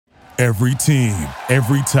Every team,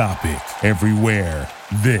 every topic, everywhere.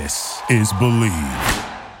 This is Believe.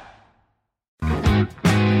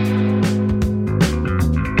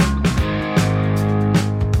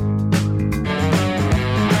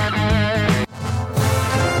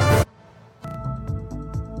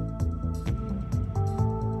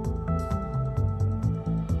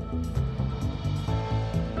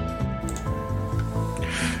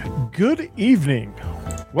 Good evening.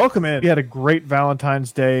 Welcome in. We had a great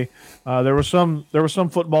Valentine's Day. There was some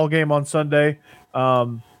football game on Sunday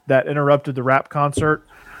that interrupted the rap concert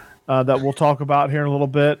that we'll talk about here in a little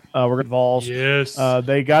bit. We're going to Vols. Yes.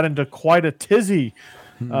 They got into quite a tizzy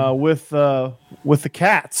with the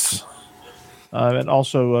Cats, and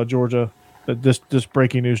also Georgia. This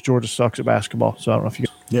breaking news: Georgia sucks at basketball. So I don't know if you.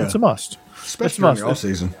 Yeah, it's a must, especially during the off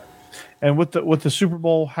season. And with the Super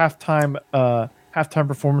Bowl halftime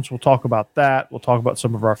performance, we'll talk about that. We'll talk about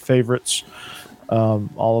some of our favorites,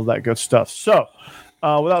 all of that good stuff. So,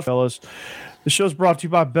 without fellas, the show is brought to you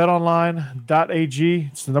by BetOnline.ag.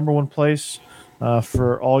 It's the number one place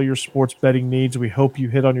for all your sports betting needs. We hope you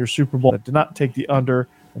hit on your Super Bowl. Do not take the under,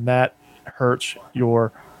 and that hurts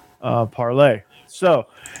your parlay. So,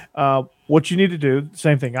 what you need to do,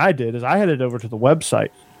 same thing I did, is I headed over to the website.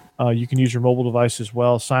 You can use your mobile device as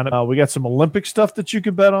well. Sign up. We got some Olympic stuff that you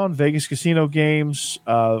can bet on. Vegas casino games.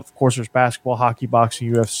 Of course, there's basketball, hockey,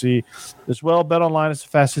 boxing, UFC as well. BetOnline is the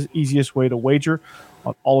fastest, easiest way to wager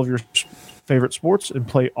on all of your favorite sports and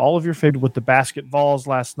play all of your favorite with the basket Vols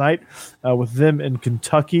last night. With them in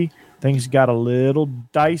Kentucky, things got a little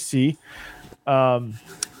dicey.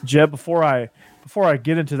 Jeb, before I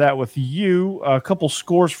get into that with you, a couple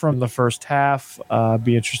scores from the first half.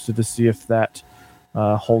 Be interested to see if that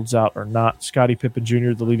holds out or not. Scottie Pippen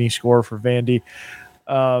Jr., the leading scorer for Vandy.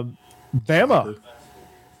 Bama,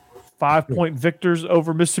 5-point victors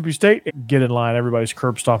over Mississippi State. Get in line. Everybody's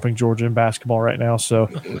curb stomping Georgia in basketball right now. So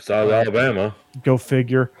it's all Alabama. Go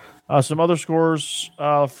figure. Some other scores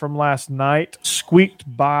from last night. Squeaked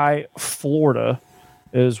by Florida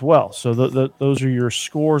as well. So those are your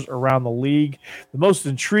scores around the league. The most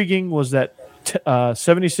intriguing was that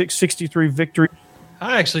 76-63 victory.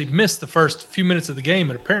 I actually missed the first few minutes of the game,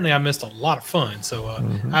 and apparently I missed a lot of fun. So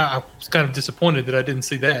I was kind of disappointed that I didn't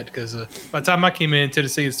see that because by the time I came in,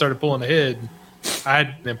 Tennessee had started pulling ahead. I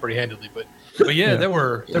had them pretty handily, but yeah, there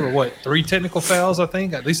were what, 3 technical fouls, I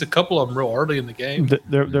think, at least a couple of them real early in the game.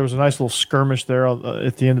 There was a nice little skirmish there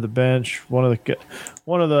at the end of the bench. One of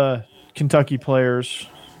the Kentucky players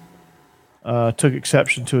took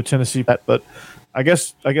exception to a Tennessee bet, but I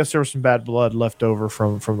guess there was some bad blood left over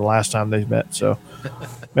from the last time they met, so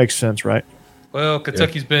makes sense, right? Well,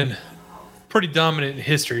 Kentucky's been pretty dominant in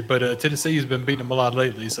history, but Tennessee's been beating them a lot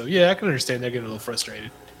lately. So yeah, I can understand they're getting a little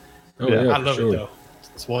frustrated. Oh, yeah, I love it though;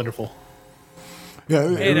 it's wonderful. Yeah,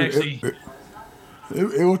 it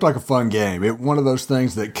looked like a fun game. One of those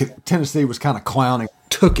things that Tennessee was kind of clowning,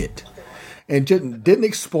 took it, and didn't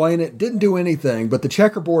explain it, didn't do anything, but the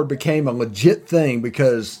checkerboard became a legit thing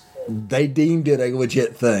because they deemed it a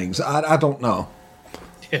legit thing. So I don't know.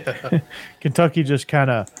 Yeah. Kentucky just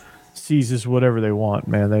kind of seizes whatever they want,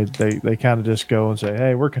 man. They kind of just go and say,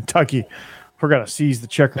 "Hey, we're Kentucky. We're gonna seize the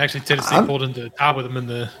checker." Actually, Tennessee pulled into tie with them in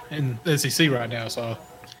the SEC right now, so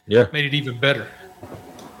yeah, made it even better.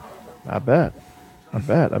 I bet.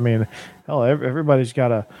 I mean, hell, everybody's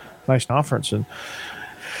got a nice conference, and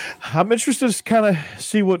I'm interested to kind of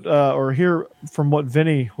see what or hear from what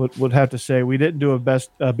Vinny would have to say. We didn't do a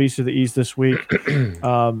best Beast of the East this week.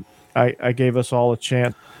 I gave us all a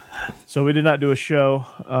chance, so we did not do a show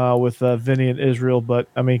with Vinny and Israel. But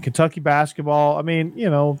I mean, Kentucky basketball. I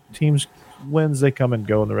mean, teams wins, they come and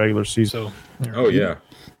go in the regular season. So, oh yeah.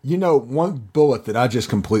 One bullet that I just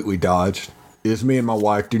completely dodged is me and my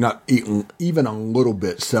wife do not even a little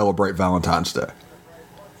bit celebrate Valentine's Day.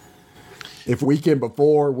 If weekend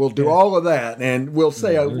before, we'll do all of that, and we'll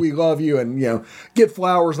say we love you, and get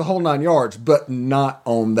flowers, the whole 9 yards, but not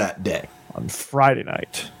on that day. On Friday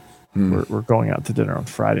night, we're going out to dinner on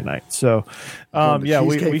Friday night. So,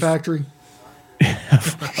 Cheesecake Factory.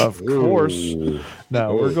 Of course,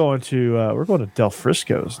 no, we're going to Del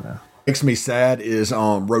Frisco's now. Makes me sad is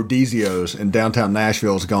Rodizio's in downtown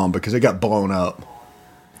Nashville is gone because it got blown up.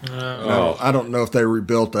 I don't know if they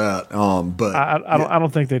rebuilt that, but I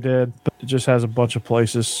don't think they did. But it just has a bunch of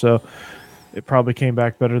places, so it probably came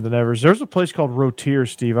back better than ever. There's a place called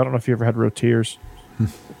Rotiers, Steve. I don't know if you ever had Rotiers.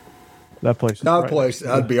 That place. Not a place.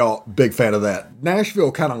 I'd be all big fan of that.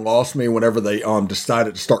 Nashville kind of lost me whenever they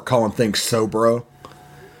decided to start calling things Sobro.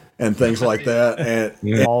 and things like that.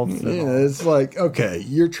 And All it's like, okay,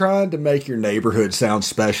 you're trying to make your neighborhood sound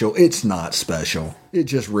special. It's not special. It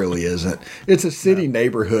just really isn't. It's a city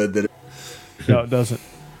neighborhood that no, it doesn't.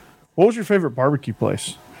 What was your favorite barbecue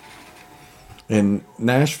place? in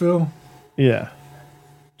Nashville. Yeah,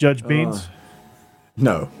 Judge Beans.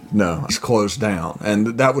 No, it's closed down,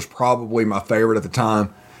 and that was probably my favorite at the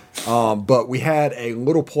time. But we had a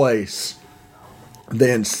little place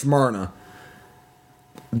in Smyrna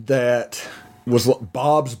that was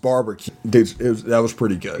Bob's Barbecue. Dude, that was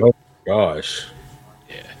pretty good. Oh, gosh.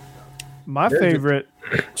 My favorite,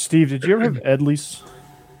 Steve. Did you ever have Edley's?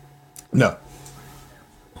 No,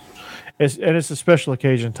 It's a special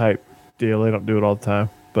occasion type deal. They don't do it all the time,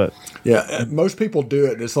 but yeah, most people do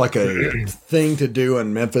it. It's like a thing to do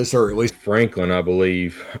in Memphis, or at least Franklin, I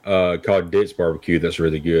believe, called Dick's Barbecue. That's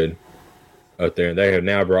really good out there. They have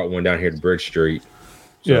now brought one down here to Bridge Street.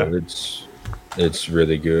 So Yeah. it's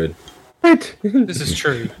really good. This is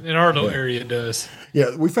true. In our little area, it does.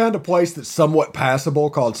 yeah, we found a place that's somewhat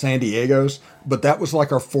passable called San Diego's, but that was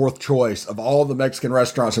like our fourth choice of all the Mexican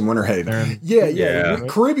restaurants in Winter Haven. Yeah.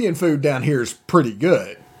 Caribbean food down here is pretty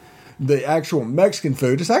good. The actual Mexican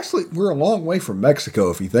food is actually, we're a long way from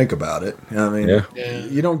Mexico if you think about it. I mean, Yeah.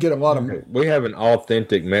 you don't get a lot of. We have an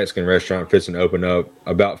authentic Mexican restaurant fixing to open up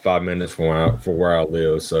about 5 minutes from where I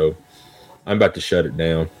live, so I'm about to shut it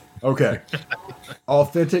down. Okay.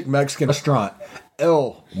 Authentic Mexican restaurant.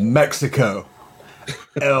 El Mexico.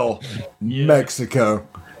 El Mexico.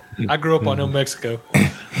 I grew up on New Mexico.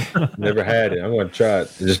 Never had it. I'm going to try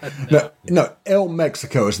it. Just, No, El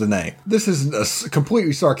Mexico is the name. This isn't a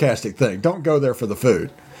completely sarcastic thing. Don't go there for the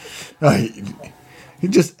food.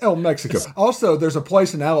 Just El Mexico. Also, there's a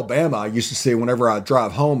place in Alabama I used to see whenever I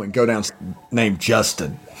drive home and go down named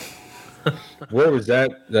Justin. where was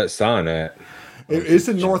that sign at? It's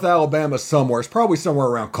in North Alabama somewhere. It's probably somewhere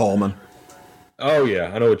around Coleman. Oh,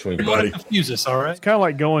 yeah. I know which one you're Don't talking confuse us, all right? it's kind of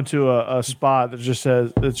like going to a spot that just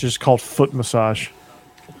says it's just called foot massage.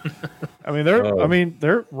 I mean,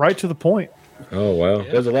 they're right to the point. Oh, wow.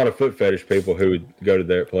 There's a lot of foot fetish people who would go to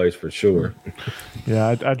that place for sure.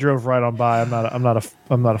 Yeah, I drove right on by. I'm not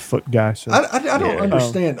a foot guy. So I don't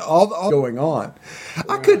understand all going on.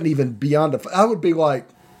 I couldn't even beyond. I would be like,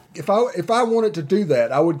 if I wanted to do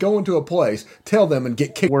that, I would go into a place, tell them, and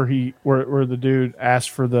get kicked. where the dude asked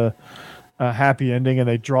for the happy ending, and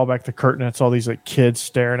they draw back the curtain, and it's all these like kids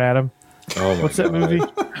staring at him. Oh, my What's that God. movie?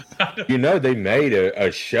 You know, they made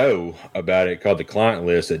a show about it called The Client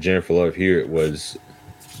List that Jennifer Love Hewitt was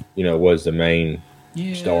the main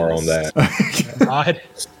star on that. God.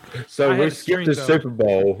 So I had we're a skipped screen the though. Super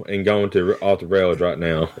Bowl and going to off the rails right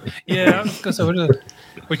now. Yeah, I was gonna say,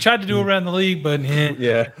 we tried to do around the league, but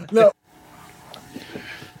Yeah. No,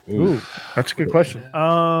 Ooh, that's a good question.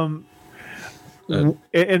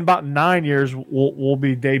 In about 9 years, we'll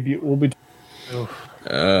be debut. We'll be.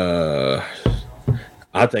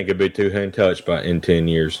 I think it'd be two-hand touch in 10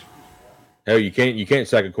 years. Hell, you can't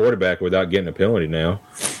sack a quarterback without getting a penalty now.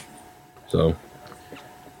 So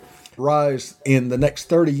rise in the next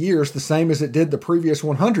 30 years the same as it did the previous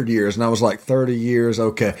 100 years. And I was like, 30 years,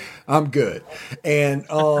 okay, I'm good. And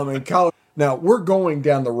in college, now we're going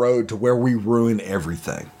down the road to where we ruin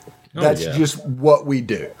everything. That's yeah. just what we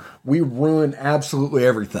do. We ruin absolutely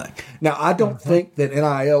everything. Now, I don't think that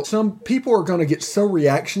NIL, some people are going to get so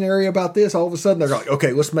reactionary about this. All of a sudden, they're like,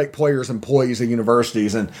 okay, let's make players employees of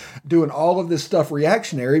universities and doing all of this stuff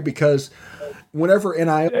reactionary because whenever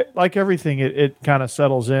NIL. Like everything, it kind of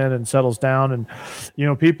settles in and settles down.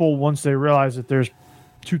 And, people, once they realize that there's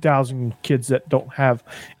 2,000 kids that don't have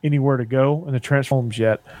anywhere to go in the transfer homes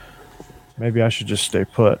yet, maybe I should just stay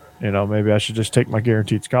put. Maybe I should just take my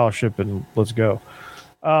guaranteed scholarship and let's go.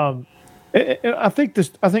 I think the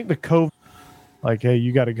COVID, like, hey,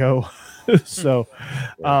 you got to go. So,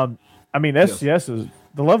 FCS is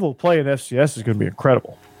the level of play in FCS is going to be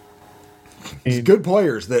incredible. It's good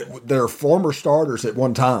players that they're former starters at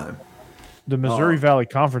one time. The Missouri Valley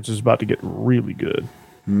Conference is about to get really good.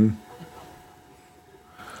 And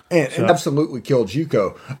absolutely killed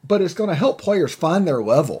JUCO, but it's going to help players find their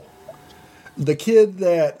level. The kid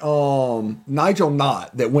that Nigel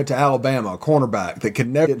Knott that went to Alabama, a cornerback that could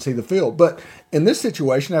never see the field, but in this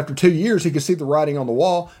situation, after 2 years, he could see the writing on the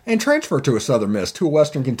wall and transfer to a Southern Miss, to a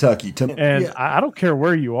Western Kentucky. I don't care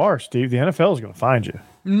where you are, Steve. The NFL is going to find you.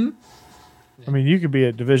 Mm-hmm. I mean, you could be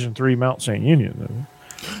at Division III Mount St. Union.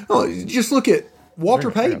 Just look at Walter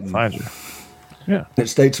They're gonna Payton. find you. Yeah. United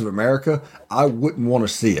States of America, I wouldn't want to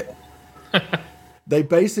see it. They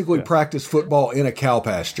basically practice football in a cow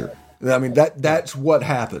pasture. I mean, that's what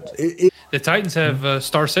happens. The Titans have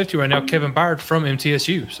star safety right now, Kevin Byard from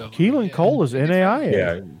MTSU. So Keelan Cole is NAIA.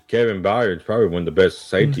 Yeah, Kevin Byard's probably one of the best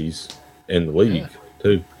safeties in the league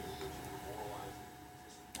too.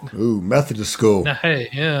 Ooh, Methodist school. Now, hey,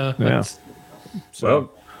 yeah. Well,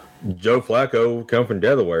 Joe Flacco come from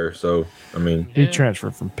Delaware, so I mean, He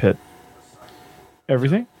transferred from Pitt.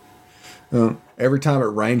 Everything? Every time it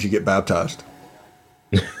rains, you get baptized.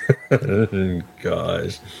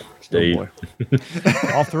 gosh, Steve. boy.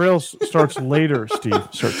 Off the rails starts later, Steve.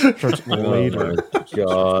 Starts later.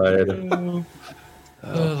 God.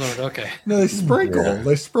 Oh, Lord, okay. No, they sprinkle. Yeah.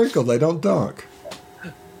 They sprinkle. They don't dunk.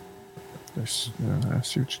 I see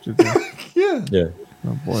what you did there. Yeah. Yeah.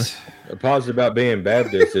 Oh boy. The positive about being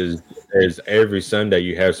Baptist is every Sunday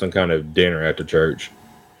you have some kind of dinner at the church.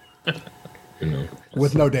 You know.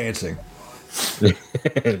 With no dancing.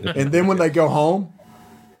 And then when they go home,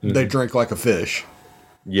 they drink like a fish.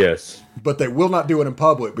 Yes. But they will not do it in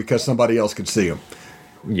public because somebody else could see them.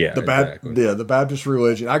 Yeah. The Baptist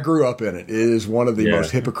religion. I grew up in it. It is one of the Yeah.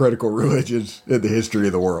 most hypocritical religions in the history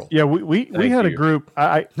of the world. Yeah, we had a you. group.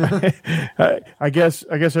 I guess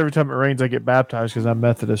every time it rains, I get baptized because I'm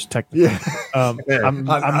Methodist. Technically, Yeah. I'm I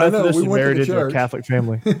know, Methodist we and went to married the into a church. Catholic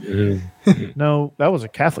family. No, that was a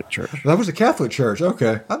Catholic church. That was a Catholic church.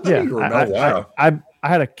 Okay. I thought Yeah, you were I, Methodist. wow. I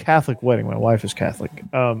had a Catholic wedding. My wife is Catholic.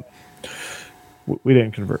 We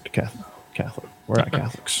didn't convert to Catholic. We're not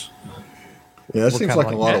Catholics. Yeah, that We're seems kinda like a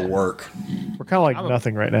like lot that. of work. We're kind of like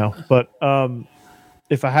nothing right now. But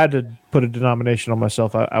if I had to put a denomination on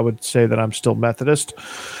myself, I would say that I'm still Methodist.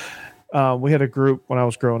 We had a group when I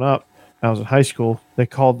was growing up. I was in high school.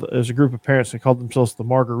 There's a group of parents. They called themselves the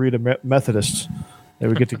Margarita Methodists. They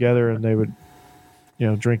would get together and they would,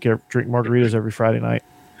 drink margaritas every Friday night.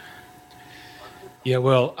 Yeah,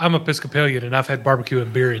 well, I'm Episcopalian, and I've had barbecue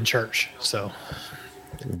and beer in church. So,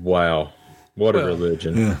 Wow. What a Well,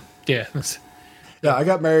 religion. Yeah. yeah. that's- Yeah, I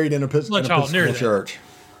got married in an Lunch hall near Episcopal that. church.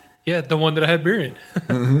 Yeah, the one that I had beer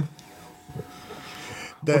in.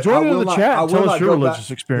 That Join I in will the not- chat. I And will tell not us your go back-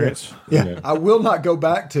 religious experience. Yeah, I will not go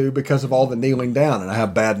back to because of all the kneeling down, and I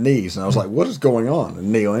have bad knees. And I was like, "What is going on?"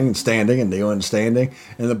 And kneeling and standing and kneeling and standing,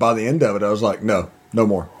 and then by the end of it, I was like, "No, no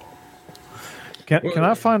more." Can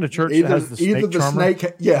I find a church that has the snake charmer?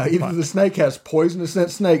 Either the snake has poisonous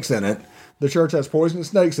snakes in it. The church has poisonous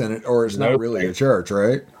snakes in it, or it's not Nope. really a church,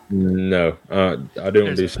 right? No, I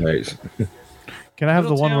don't do snakes. Can I have the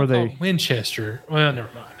Little one where town they? called Winchester. Well, never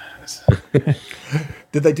mind.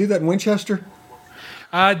 Did they do that in Winchester?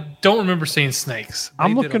 I don't remember seeing snakes. They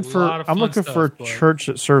I'm did looking a for lot of I'm fun looking for a stuff, but- church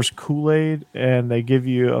that serves Kool-Aid and they give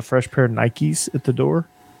you a fresh pair of Nikes at the door.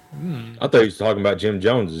 I thought you was talking about Jim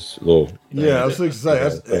Jones's little. Thing. Yeah, I was going to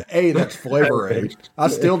say that's Flavor Aid. I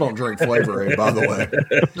still don't drink Flavor Aid, by the way.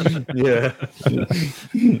 Yeah.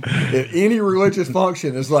 At any religious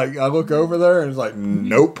function, it's like I look over there and it's like,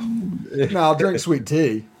 nope. No, I'll drink sweet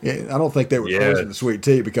tea. I don't think they would Yeah. poison the sweet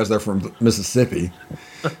tea because they're from Mississippi.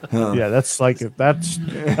 Yeah, that's like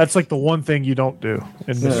the one thing you don't do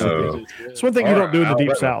in Mississippi. No. It's one thing you don't do in the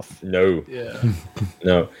deep south. No. Yeah.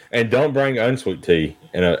 No. And don't bring unsweet tea.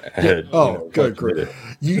 Good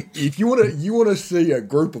grief! If you want to see a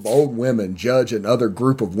group of old women judge another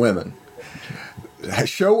group of women,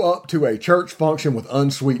 show up to a church function with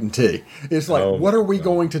unsweetened tea. It's like, Oh, what are we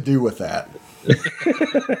going to do with that?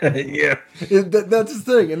 Yeah. That's the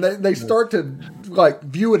thing, and they start to like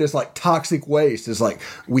view it as like toxic waste. It's like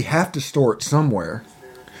we have to store it somewhere.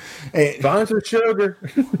 And, Find some sugar.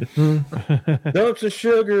 Dump some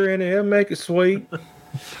sugar in it. It'll make it sweet.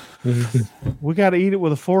 We got to eat it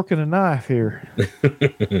with a fork and a knife here.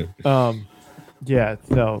 Yeah,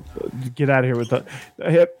 no, get out of here with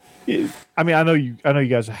the. I mean, I know you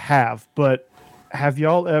guys have, but have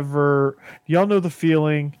y'all ever? Y'all know the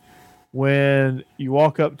feeling when you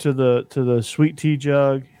walk up to the sweet tea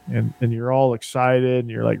jug and you're all excited and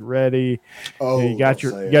you're like ready. You got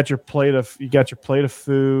your plate of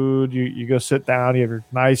food. You go sit down. You have your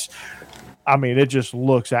nice. I mean, it just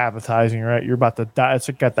looks appetizing, right? You're about to die. It's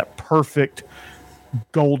got that perfect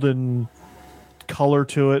golden color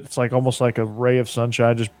to it. It's like almost like a ray of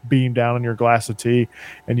sunshine just beamed down in your glass of tea,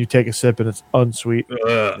 and you take a sip and it's unsweet.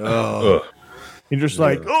 Ugh. You're just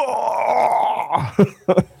like, oh.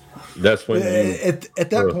 That's when you, at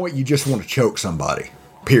that point, you just want to choke somebody.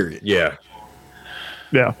 Period. yeah.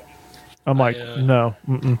 Yeah. I'm like, no,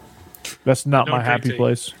 that's not Don't my drink happy tea.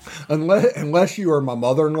 place. Unless you are my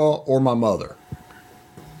mother-in-law or my mother.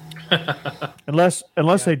 Unless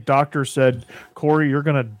a doctor said, Corey, you're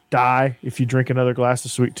gonna die if you drink another glass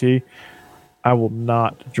of sweet tea, I will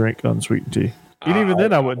not drink unsweetened tea. And even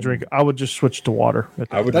then, I wouldn't drink. I would just switch to water.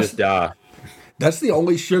 I would just die. That's the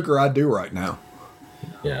only sugar I do right now.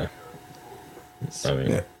 Yeah. I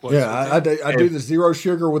mean, I do the zero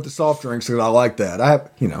sugar with the soft drinks because I like that. I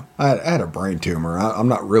have, I had a brain tumor. I'm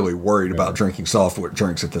not really worried about drinking soft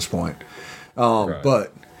drinks at this point.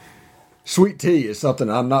 But sweet tea is something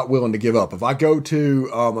I'm not willing to give up. If I go to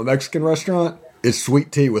a Mexican restaurant, it's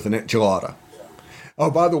sweet tea with an enchilada. Oh,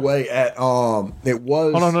 by the way, it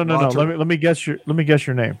was. Oh no! Let me guess your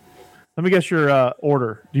name. Let me guess your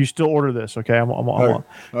order. Do you still order this? Okay, I'm on.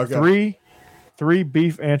 Okay. Three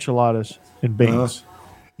beef enchiladas and beans.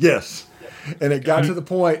 Yes. And it got to the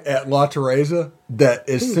point at La Teresa that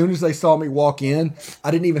as soon as they saw me walk in, I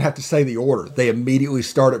didn't even have to say the order. They immediately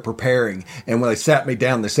started preparing. And when they sat me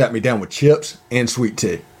down with chips and sweet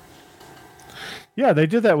tea. Yeah, they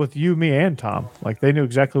did that with you, me, and Tom. Like, they knew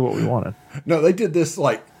exactly what we wanted. No, they did this,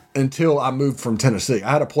 like, until I moved from Tennessee. I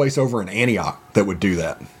had a place over in Antioch that would do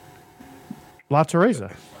that. La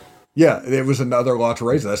Teresa. Yeah, it was another La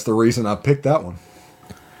Teresa. That's the reason I picked that one.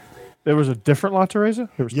 There was a different La Teresa?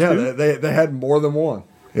 There was two? They had more than one.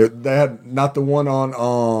 They had not the one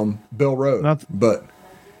on Bell Road, but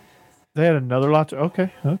they had another La Teresa.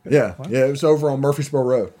 Okay. Yeah, wow. Yeah, it was over on Murfreesboro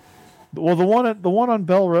Road. Well, the one on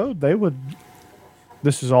Bell Road, they would.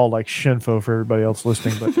 This is all like shinfo for everybody else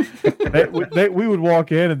listening, but we would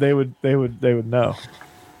walk in and they would know.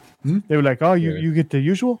 Hmm? They were like, "Oh, you get the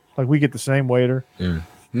usual? Like we get the same waiter."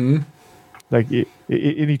 Hmm. Like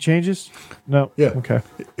any changes? No. Yeah. Okay.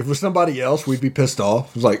 If it was somebody else, we'd be pissed off.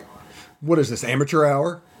 It was like, "What is this, amateur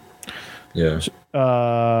hour?" Yeah.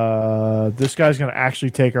 This guy's gonna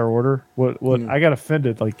actually take our order. What? I got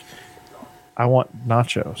offended. Like, I want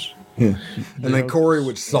nachos. Yeah. And then Corey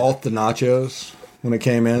would salt the nachos when it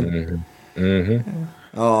came in. Mm-hmm.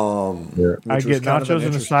 I get nachos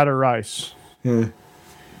and a side of rice. Yeah.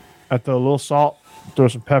 I throw a little salt, throw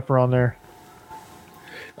some pepper on there.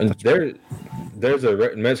 And there's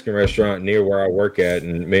a Mexican restaurant near where I work at,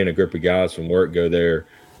 and me and a group of guys from work go there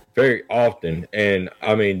very often. And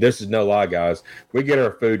I mean, this is no lie, guys. We get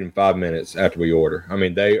our food in 5 minutes after we order. I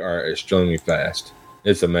mean, they are extremely fast.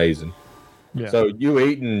 It's amazing. Yeah. So you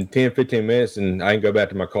eat in 10, 15 minutes, and I can go back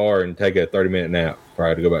to my car and take a 30-minute nap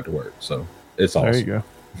prior to go back to work. So it's awesome. There you go.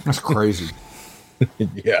 That's crazy.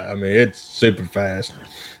 Yeah, I mean, it's super fast.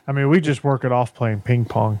 I mean, we just work it off playing ping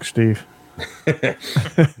pong, Steve.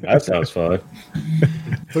 That sounds fun.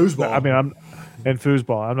 Foosball. I mean, I'm in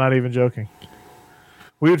foosball. I'm not even joking.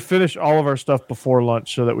 We would finish all of our stuff before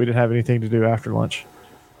lunch so that we didn't have anything to do after lunch.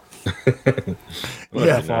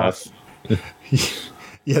 Yeah, nice.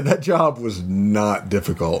 Yeah, that job was not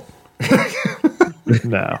difficult.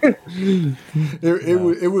 No.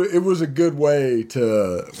 It was a good way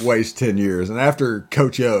to waste 10 years. And after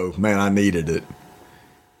Coach O, man, I needed it.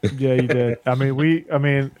 Yeah, you did. I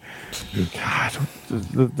mean, God,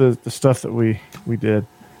 the stuff that we did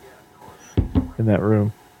in that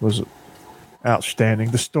room was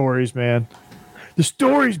outstanding. The stories, man. The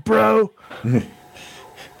stories, bro.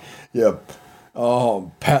 Yep.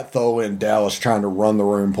 Pat Tholen in Dallas trying to run the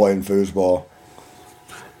room playing foosball.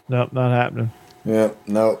 Nope, not happening. Yep,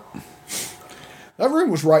 nope. That room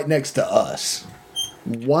was right next to us.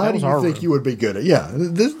 Why do you think you would be good at? Yeah,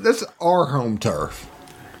 that's our home turf.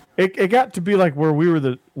 It got to be like where we were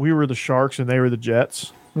the Sharks and they were the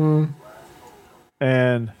Jets.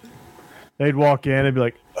 And they'd walk in and be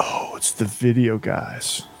like, "Oh, it's the video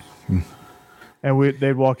guys." And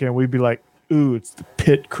they'd walk in, we'd be like, "Ooh, it's the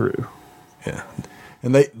pit crew." Yeah,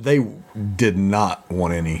 and they did not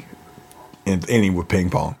want any with ping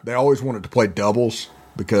pong. They always wanted to play doubles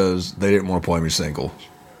because they didn't want to play me singles.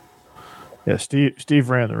 Yeah, Steve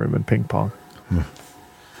ran the room in ping pong.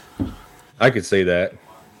 I could see that.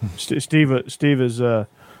 Steve is.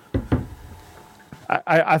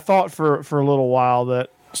 I thought for a little while that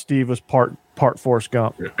Steve was part Forrest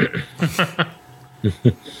Gump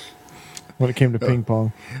when it came to ping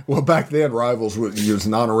pong. Well, back then, Rivals was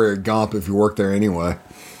an honorary Gump if you worked there anyway.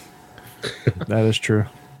 That is true.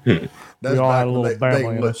 That's we all had a when little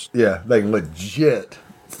Bama in us. Yeah, they legit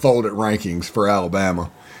folded rankings for Alabama,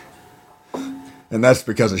 and that's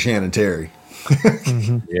because of Shannon Terry.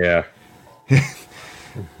 Yeah.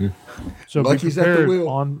 So Lucky's at the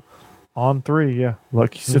wheel. On 3, yeah.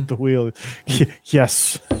 Lucky's at the wheel.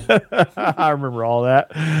 Yes. I remember all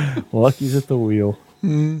that. Lucky's at the wheel.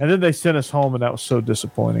 And then they sent us home, and that was so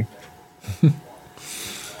disappointing.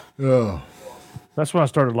 Oh. That's when I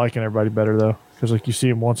started liking everybody better, though. Because, like, you see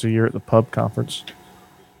them once a year at the pub conference.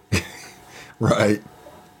 Right.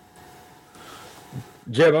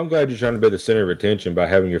 Jeb, I'm glad you're trying to be the center of attention by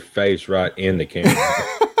having your face right in the camera.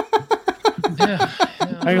 Yeah.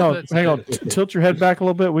 Hang on. Tilt your head back a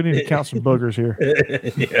little bit. We need to count some boogers here.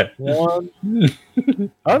 Yeah. One.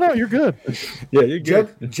 Oh no, you're good. Yeah, you're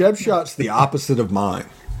good. Jeb shot's the opposite of mine.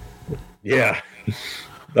 Yeah.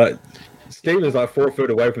 Like, Steven's like 4 foot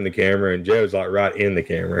away from the camera, and Joe's like right in the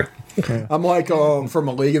camera. I'm like from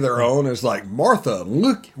A League of Their Own. It's like, Martha,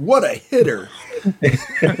 look what a hitter.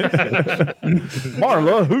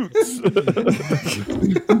 Marla Hoots.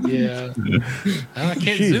 Yeah. I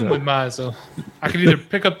can't zoom with mine, so I can either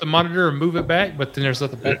pick up the monitor and move it back, but then there's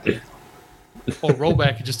nothing back there. Or roll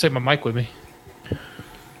back and just take my mic with me.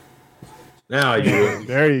 Now you.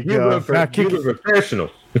 There you go. Now kick, You're a professional.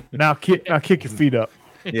 now kick your feet up.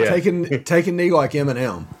 Yeah. Take a knee like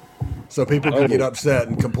Eminem, so people can get upset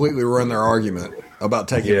and completely ruin their argument about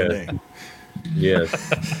taking a knee. Yes.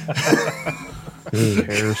 Who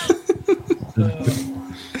cares?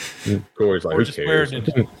 Corey's like, Or who just cares? wearing an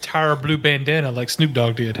entire blue bandana like Snoop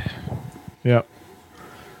Dogg did. Yep.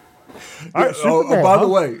 All right, Super Bowl, by huh? the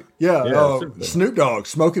way, Yeah, Super Bowl. Snoop Dogg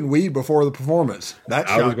smoking weed before the performance. That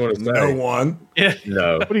I was shocked gonna say. no one. Yeah.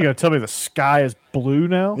 No. What are you going to tell me? The sky is blue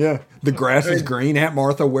now? Yeah, the grass is green. Aunt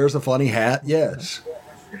Martha wears a funny hat. Yes.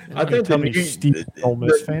 I think Tell me, Steve, Ole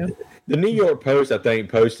Miss fan. the New York Post, I think,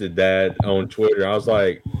 posted that on Twitter. I was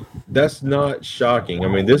like, that's not shocking. I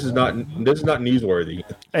mean, this is not newsworthy.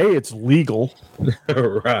 A, it's legal.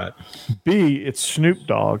 Right. B, it's Snoop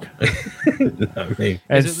Dogg. I mean,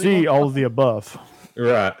 And Is it C, legal? all of the above.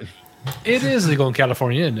 right. It is legal in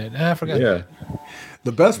California, isn't it? I forgot. Yeah.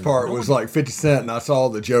 The best part was like 50 Cent, and I saw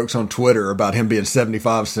the jokes on Twitter about him being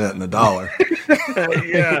 75 cents and $1.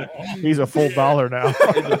 Yeah. He's a full dollar now.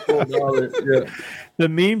 Yeah. The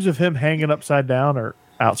memes of him hanging upside down are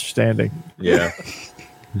outstanding. Yeah.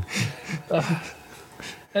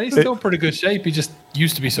 And he's still in pretty good shape. He just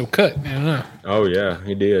used to be so cut. I don't know. Oh, yeah.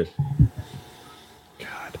 He did.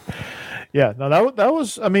 Yeah, no, that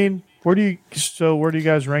was. I mean, where do you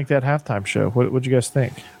guys rank that halftime show? What'd you guys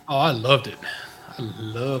think? Oh, I loved it. I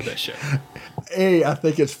love that show. A, I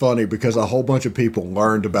think it's funny because a whole bunch of people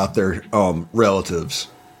learned about their relatives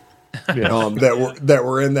Yeah, that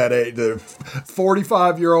were in that age. The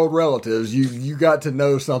 45-year-old relatives, you got to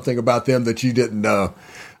know something about them that you didn't know.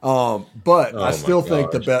 But I still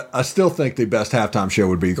think the best halftime show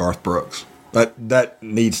would be Garth Brooks. That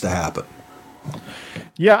needs to happen.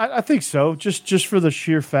 yeah, I think so. Just for the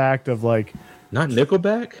sheer fact of like Not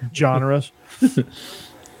Nickelback? genres.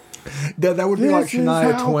 That would be like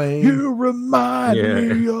Shania Twain. You remind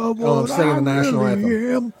me of what singing the I national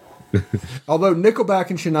really anthem. am. Although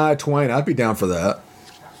Nickelback and Shania Twain, I'd be down for that.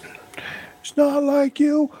 It's not like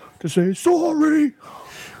you to say sorry.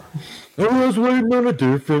 I was waiting on a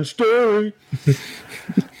different story.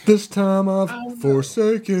 This time I've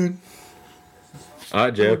forsaken, All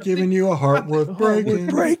right, Jeff. giving you a heart worth breaking.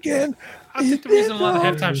 Breaking. I think the reason a lot of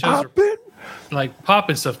halftime shows are Been like pop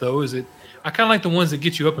and stuff, though, is it? I kind of like the ones that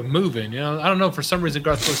get you up and moving. You know, I don't know. For some reason,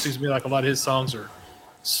 Garth Brooks seems to me like a lot of his songs are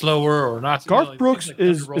slower or not. Garth Brooks like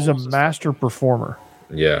is rolls a and stuff. master performer.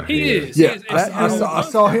 Yeah. He is. Yeah, He is. I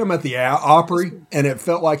saw him at the Opry, and it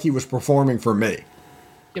felt like he was performing for me.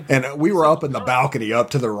 Yeah, And we were up in the balcony up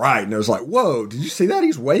to the right, and it was like, whoa, did you see that?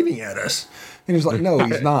 He's waving at us. And he's like, no,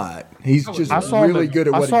 he's not. He's just I saw him really at- good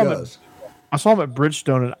at I what he saw him at- does. I saw him at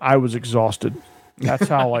Bridgestone and I was exhausted. That's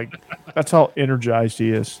how energized he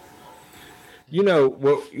is. You know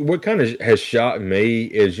what kind of has shocked me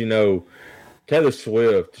is Taylor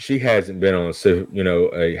Swift. She hasn't been on a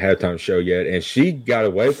halftime show yet, and she got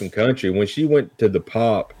away from country when she went to the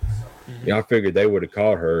pop. I figured they would have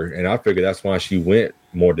caught her, and I figured that's why she went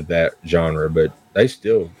more to that genre. But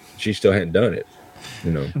she still hadn't done it.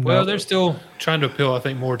 Well, they're still trying to appeal, I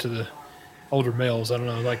think, more to the older males. I don't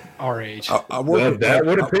know, like our age. I worked That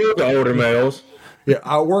would appeal to older males. Yeah,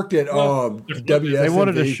 I worked at WSMV.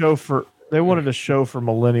 They wanted a show for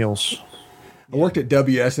millennials. I worked at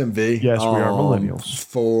WSMV. Yes, we are millennials.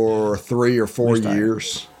 For 3 or 4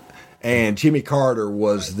 years, and Jimmy Carter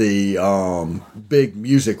was the big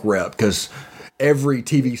music rep because every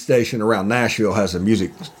TV station around Nashville has a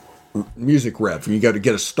music rep. You go to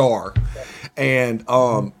get a star, and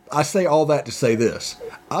I say all that to say this: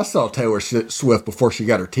 I saw Taylor Swift before she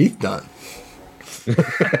got her teeth done.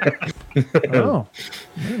 Oh,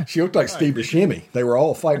 She looked like Steve Buscemi. They were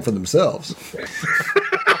all fighting for themselves.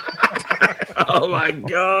 Oh my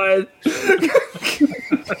god!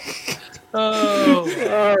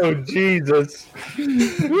 Oh Jesus!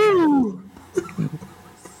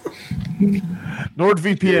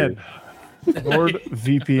 NordVPN.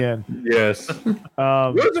 NordVPN. Yes.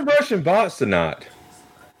 Where's the Russian bots tonight?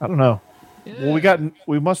 I don't know. Well,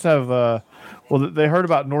 we must have. Well, they heard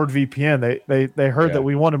about NordVPN. They heard that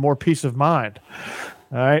we wanted more peace of mind.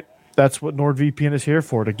 All right. That's what NordVPN is here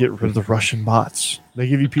for, to get rid of the Russian bots. They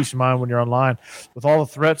give you peace of mind when you're online. With all the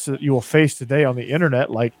threats that you will face today on the internet,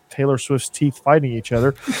 like Taylor Swift's teeth fighting each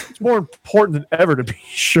other, it's more important than ever to be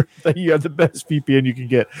sure that you have the best VPN you can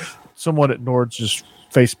get. Someone at Nord's just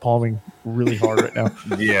face palming really hard right now.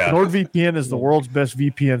 Yeah. NordVPN is the world's best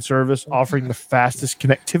VPN service, offering the fastest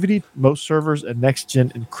connectivity, most servers, and next-gen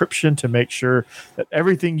encryption to make sure that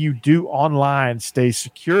everything you do online stays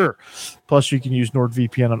secure. Plus, you can use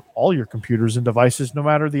NordVPN on all your computers and devices, no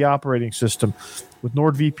matter the operating system. With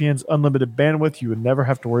NordVPN's unlimited bandwidth, you would never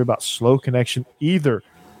have to worry about slow connection either.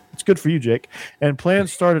 It's good for you, Jake. And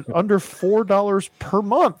plans start at under $4 per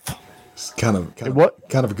month. It's kind of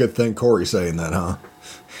a good thing Corey saying that, huh?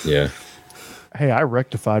 Yeah. Hey, I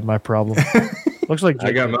rectified my problem. Looks like Jake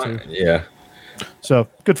I got did mine. too. Yeah. So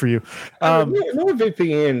good for you.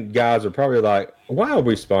 NordVPN guys are probably like, why are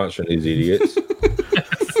we sponsoring these idiots?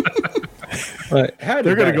 Like, how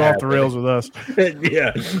They're going to go off the rails with us.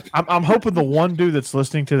 Yeah. I'm hoping the one dude that's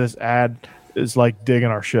listening to this ad is like digging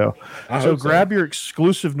our show. So grab your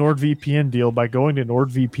exclusive NordVPN deal by going to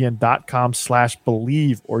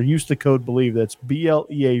nordvpn.com/believe or use the code BELIEVE. That's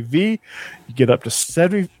BLEAV. You get up to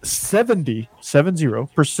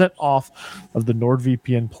 70% off of the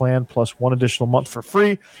NordVPN plan plus one additional month for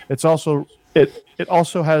free. It also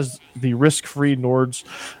has the risk-free Nord's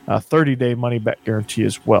 30-day money-back guarantee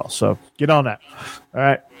as well. So get on that. All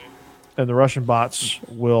right. And the Russian bots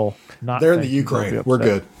will not. They're in the Ukraine. We're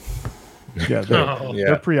good. Yeah,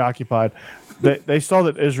 they're preoccupied. They saw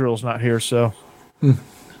that Israel's not here, so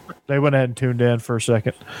they went ahead and tuned in for a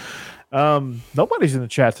second. Nobody's in the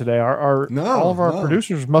chat today. All of our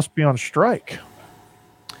producers must be on strike.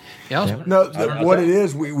 Yeah, what it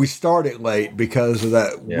is, we started late because of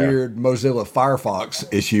that weird Mozilla Firefox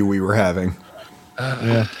issue we were having.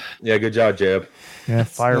 Yeah, good job, Jeb. Yeah,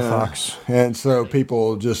 Firefox. And so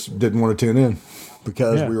people just didn't want to tune in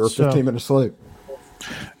because we were 15 minutes late.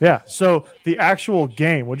 Yeah, so the actual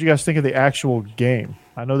game, what do you guys think of the actual game?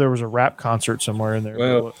 I know there was a rap concert somewhere in there.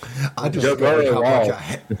 Well, I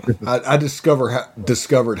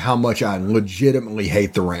discovered how much I legitimately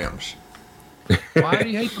hate the Rams. Why do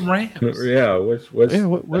you hate the Rams? Yeah,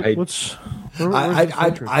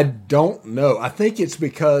 I don't know. I think it's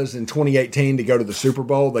because in 2018 to go to the Super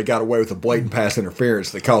Bowl, they got away with a blatant pass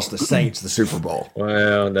interference that cost the Saints the Super Bowl.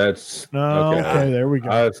 Well, that's okay. There we go.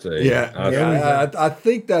 I see. Yeah, I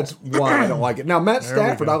think that's why I don't like it. Now, Matt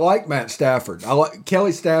Stafford, I like Matt Stafford. I like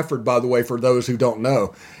Kelly Stafford, by the way, for those who don't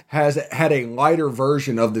know, has had a lighter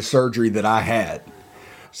version of the surgery that I had.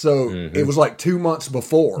 So it was like 2 months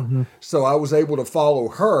before. So I was able to follow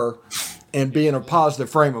her and be in a positive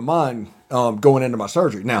frame of mind going into my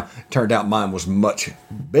surgery. Now, it turned out mine was much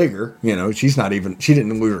bigger. You know, she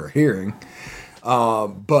didn't lose her hearing.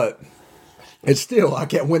 But it's still, I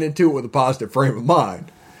went into it with a positive frame of mind.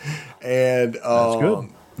 And that's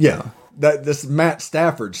good. Yeah. This is Matt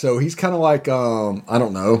Stafford. So he's kind of like, I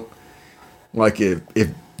don't know, like if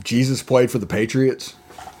Jesus played for the Patriots,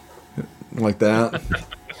 like that.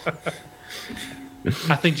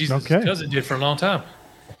 I think Jesus' cousin did for a long time.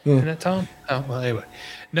 Isn't that Tom? Oh, well, anyway.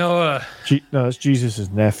 No, it's Jesus'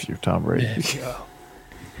 nephew, Tom Brady.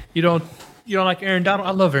 You don't like Aaron Donald?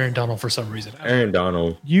 I love Aaron Donald for some reason. Aaron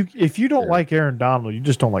Donald. If you don't like Aaron Donald, you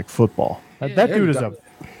just don't like football. That dude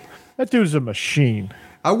is a machine.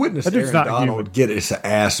 I witnessed Aaron Donald get his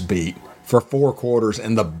ass beat for 4 quarters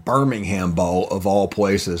in the Birmingham Bowl of all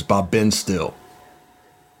places by Ben Still.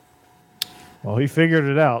 Well, he figured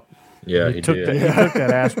it out. Yeah, he took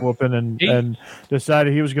that ass whooping and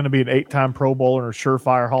decided he was going to be an 8-time Pro Bowler and a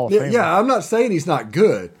surefire Hall of Famer. Yeah, I'm not saying he's not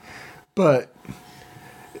good, but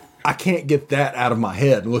I can't get that out of my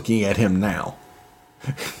head looking at him now.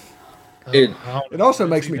 It also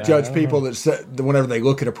makes me judge people that say, whenever they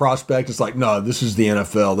look at a prospect, it's like, no, this is the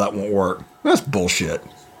NFL. That won't work. That's bullshit.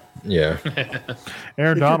 Yeah.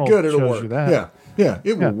 Aaron Donald good, it'll shows work. you that. Yeah,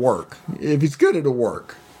 it will work. If he's good, it'll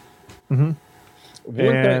work. Mm-hmm.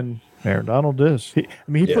 And Aaron Donald is. He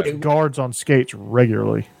puts guards on skates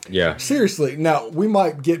regularly. Yeah. Seriously, now we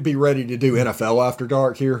might be ready to do NFL After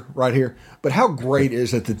Dark right here. But how great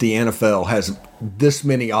is it that the NFL has this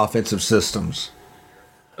many offensive systems?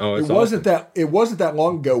 Oh, it wasn't that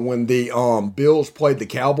long ago when the Bills played the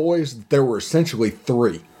Cowboys. There were essentially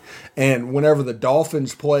 3, and whenever the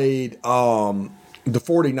Dolphins played the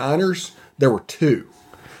 49ers, there were 2,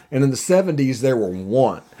 and in the 70s there were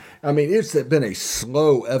 1. I mean, it's been a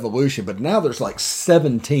slow evolution, but now there's like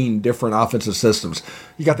 17 different offensive systems.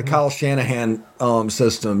 You got the Kyle Shanahan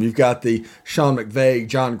system. You've got the Sean McVay,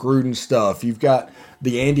 John Gruden stuff. You've got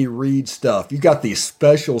the Andy Reid stuff. You've got the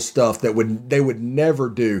special stuff that they would never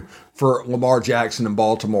do for Lamar Jackson in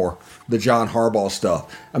Baltimore, the John Harbaugh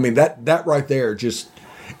stuff. I mean, that right there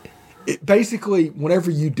basically,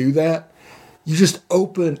 whenever you do that, you just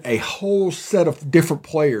open a whole set of different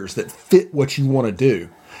players that fit what you want to do,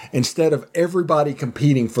 instead of everybody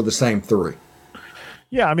competing for the same three.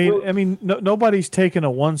 Yeah, I mean, nobody's taking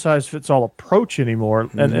a one-size-fits-all approach anymore,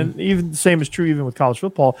 and even the same is true even with college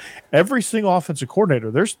football. Every single offensive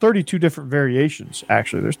coordinator, there's 32 different variations.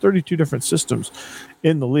 Actually, there's 32 different systems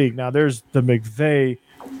in the league. Now, there's the McVay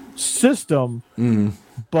system,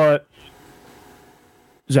 but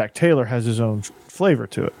Zach Taylor has his own flavor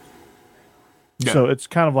to it. Yeah. So it's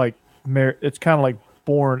kind of like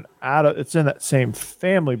born out of, it's in that same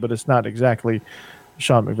family, but it's not exactly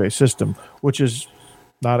Sean McVay system, which is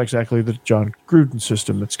not exactly the John Gruden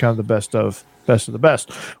system. It's kind of the best of the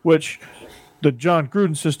best, which the John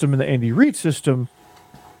Gruden system and the Andy Reid system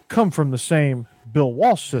come from the same Bill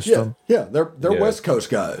Walsh system. Yeah, they're West Coast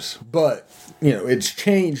guys, but it's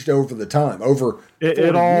changed over the time. Over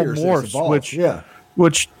it all morphs,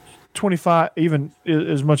 which 25, even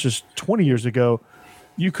as much as 20 years ago,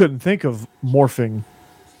 you couldn't think of morphing.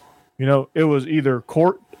 It was either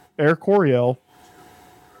Air Coryell,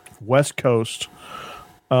 West Coast,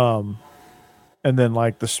 and then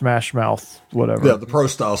like the Smash Mouth, whatever. Yeah, the pro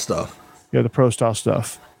style stuff. Yeah, the pro style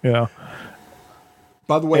stuff. By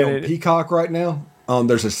the way, on Peacock right now,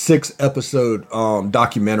 there's a 6-episode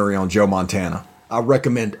documentary on Joe Montana. I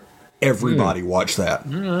recommend everybody watch that.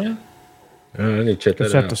 All right. I need to check that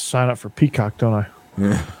out. I have to sign up for Peacock, don't I?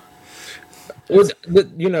 Yeah. Well,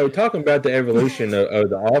 talking about the evolution of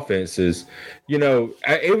the offenses,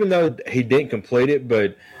 even though he didn't complete it,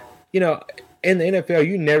 but in the NFL,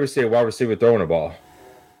 you never see a wide receiver throwing a ball.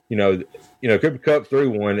 Cooper Kupp threw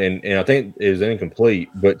one, and I think it was incomplete,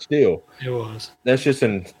 but still, it was. That's just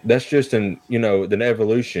an the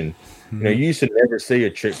evolution. Mm-hmm. You used to never see a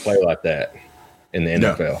trick play like that in the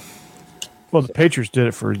NFL. No. Well, the Patriots did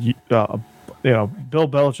it for Bill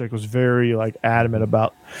Belichick was very adamant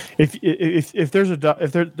about if there's a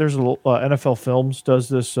NFL Films does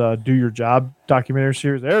this Do Your Job documentary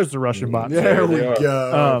series. There's the Russian bot. There we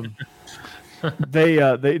go.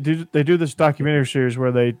 They do this documentary series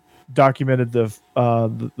where they documented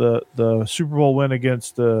the Super Bowl win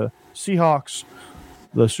against the Seahawks,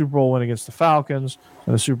 the Super Bowl win against the Falcons,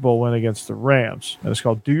 and the Super Bowl win against the Rams. And it's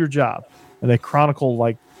called Do Your Job, and they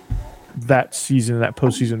chronicle that season, that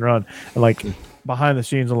postseason run, and behind the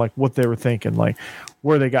scenes and what they were thinking,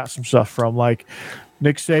 where they got some stuff from.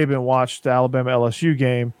 Nick Saban watched the Alabama LSU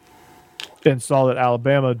game and saw that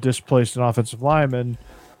Alabama displaced an offensive lineman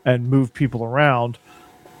and moved people around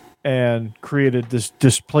and created this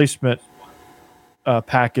displacement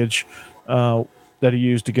package that he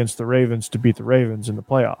used against the Ravens to beat the Ravens in the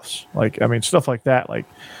playoffs. Stuff like that.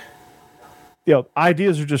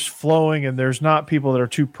 Ideas are just flowing, and there's not people that are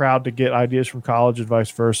too proud to get ideas from college and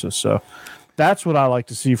vice versa. So that's what I like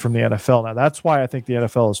to see from the NFL now. That's why I think the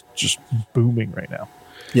NFL is just booming right now.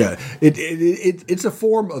 Yeah, it's a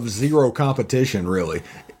form of zero competition, really.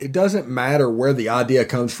 It doesn't matter where the idea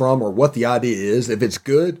comes from or what the idea is. If it's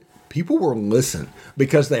good, people will listen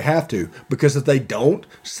because they have to. Because if they don't,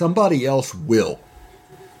 somebody else will.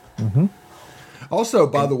 Mm-hmm. Also,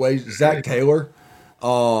 by the way, Zach Taylor,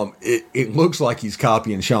 it looks like he's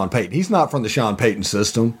copying Sean Payton. He's not from the Sean Payton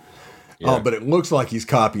system, but it looks like he's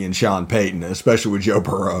copying Sean Payton, especially with Joe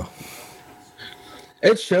Burrow.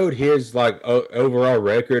 It showed his overall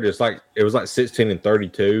record. It was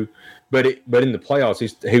 16-32, but in the playoffs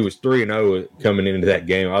he was 3-0 coming into that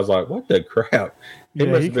game. I was like, what the crap?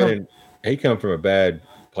 He come from a bad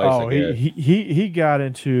place. Oh, he got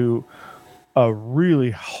into a really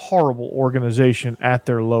horrible organization at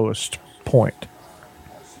their lowest point.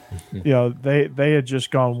 They had just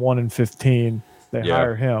gone 1-15. They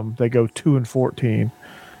hire him. They go 2-14.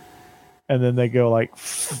 And then they go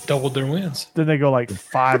doubled their wins. Then they go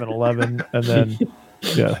 5-11, and then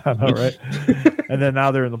I know, right? And then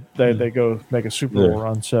now they're in they go make a Super Bowl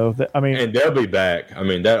run. So and they'll be back.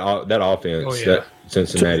 That offense, that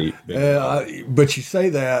Cincinnati. But you say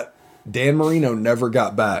that Dan Marino never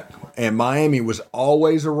got back, and Miami was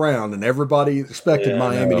always around, and everybody expected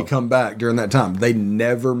Miami to come back during that time. They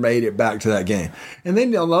never made it back to that game. And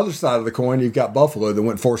then on the other side of the coin, you've got Buffalo that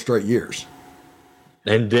went 4 straight years.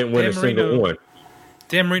 And didn't win a single one.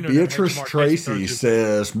 Dan Marino. Beatrice Tracy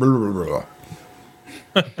says, blah, blah,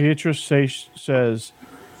 blah. Beatrice says,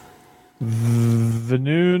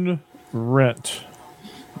 Vanoon Rent.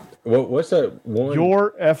 What's that one?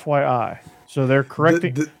 Your FYI. So they're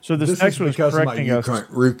correcting. So this next one is correcting us.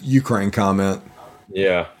 Ukraine comment.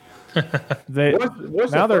 Yeah. They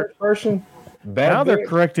What's now the they're first person? Bad now they're bitch?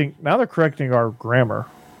 correcting. Now they're correcting our grammar.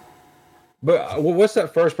 But what's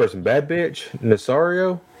that first person? Bad bitch?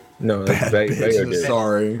 Nasario? No, that's Bad Bayo bitch, did.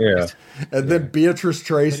 sorry. Yeah. And then Beatrice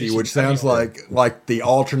Tracy, But which he's sounds funny. like the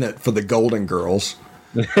alternate for the Golden Girls.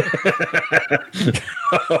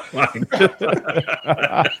 Oh my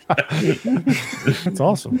God. That's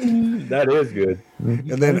awesome. That is good. And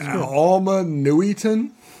then Alma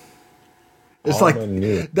Newton. It's Alma like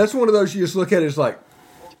Newton. that's one of those you just look at it, it's like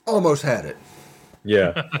almost had it.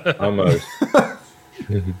 Yeah, almost.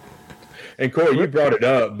 And Corey, you brought it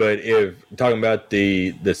up, but if talking about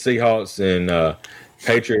the Seahawks and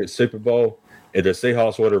Patriots Super Bowl, if the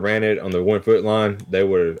Seahawks would have ran it on the 1 foot line, they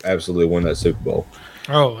would have absolutely won that Super Bowl.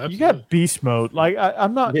 Oh, You absolutely. got beast mode. Like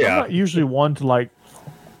I'm not. Yeah. I'm not usually one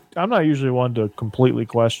to completely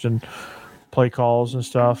question play calls and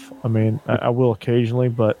stuff. I mean, I will occasionally,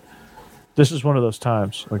 but this is one of those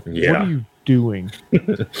times. Like, Yeah. what are you doing?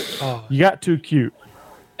 Oh. You got too cute.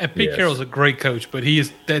 And Pete Yes. Carroll's a great coach, but he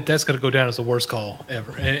is that's going to go down as the worst call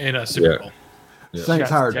ever in a Super Yeah. Bowl. Saints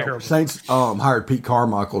Yeah, hired hired Pete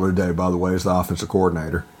Carmichael today, by the way, as the offensive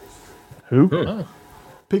coordinator. Who? Oh.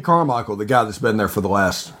 Pete Carmichael, the guy that's been there for the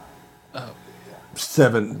last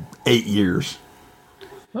 7-8 years.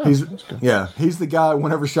 He's the guy.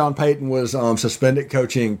 Whenever Sean Payton was suspended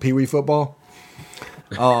coaching Pee Wee football,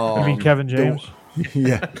 You mean Kevin James?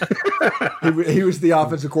 yeah, he was the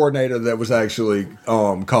offensive coordinator that was actually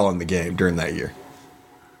calling the game during that year.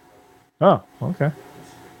 Oh, okay.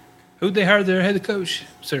 Who'd they hire their head coach,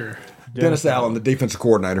 sir? Dennis Allen, the defensive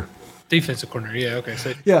coordinator. Defensive coordinator. Yeah, okay.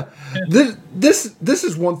 So, Yeah, this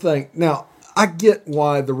is one thing. Now I get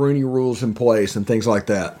why the Rooney Rule's in place and things like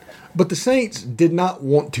that, but the Saints did not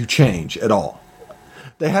want to change at all.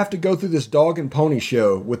 They have to go through this dog and pony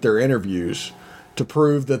show with their interviews to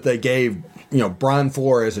prove that they gave Brian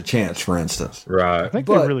Flores a chance, for instance. I Right. think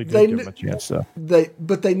But they really did they give kn- him a chance, though.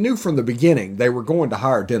 They knew from the beginning they were going to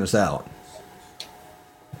hire Dennis Allen,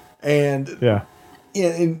 and Yeah.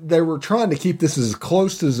 and they were trying to keep this as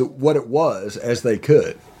close to what it was as they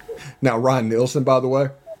could. Now, Ryan Nielsen, by the way,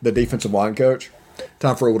 the defensive line coach,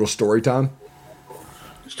 time for a little story time.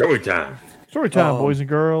 Story time. Story time, boys and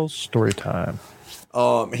girls. Story time.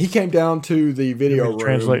 He came down to the video room.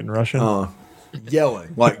 Translate in Russian.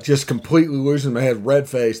 Yelling, like just completely losing my head, red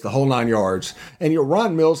face, the whole 9 yards. And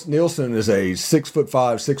Ryan Nielsen is a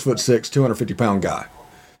 6'5", 6'6", 250-pound guy.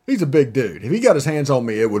 He's a big dude. If he got his hands on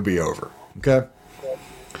me, it would be over. Okay?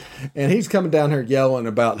 And he's coming down here yelling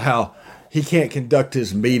about how he can't conduct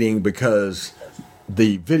his meeting because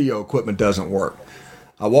the video equipment doesn't work.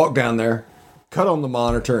 I walk down there, cut on the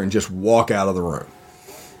monitor, and just walk out of the room.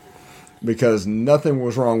 Because nothing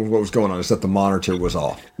was wrong with what was going on except the monitor was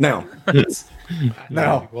off. Now,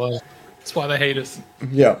 well, that's why they hate us.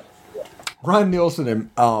 yeah. Ryan Nielsen and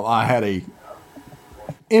I had a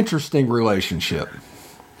interesting relationship.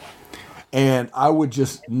 And I would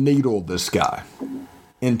just needle this guy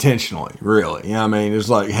intentionally, really. You know what I mean? It's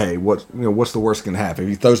like, hey, what's the worst that can happen? If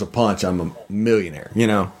he throws a punch, I'm a millionaire,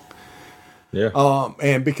 Yeah.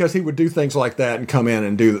 And because he would do things like that and come in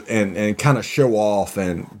and do and kind of show off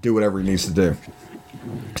and do whatever he needs to do.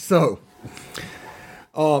 So,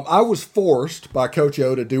 I was forced by Coach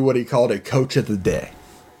O to do what he called a coach of the day.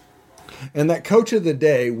 And that coach of the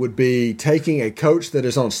day would be taking a coach that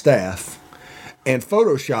is on staff and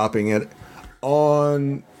photoshopping it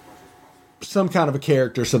on some kind of a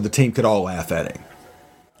character so the team could all laugh at him.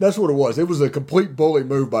 That's what it was. It was a complete bully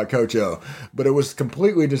move by Coach O, but it was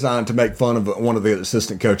completely designed to make fun of one of the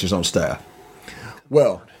assistant coaches on staff.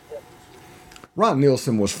 Well, Ron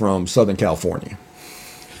Nielsen was from Southern California.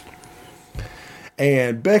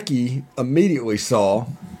 And Becky immediately saw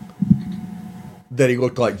that he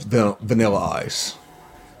looked like Vanilla Ice.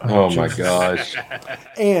 Oh my gosh.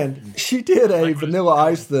 And she did a Vanilla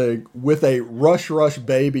Ice thing with a Rush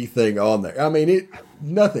Baby thing on there. I mean,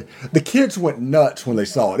 nothing. The kids went nuts when they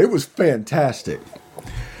saw it. It was fantastic.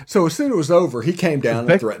 So as soon as it was over, he came down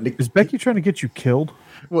and threatened to... Is Becky trying to get you killed?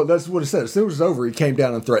 Well, that's what it said. As soon as it was over, he came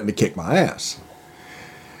down and threatened to kick my ass.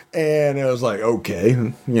 And I was like,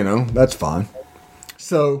 okay, that's fine.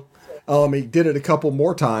 So he did it a couple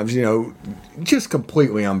more times, just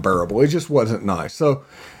completely unbearable. It just wasn't nice. So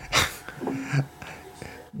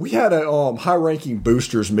We had a high-ranking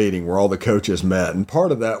boosters meeting where all the coaches met, and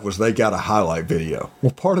part of that was they got a highlight video.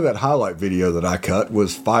 Well, part of that highlight video that I cut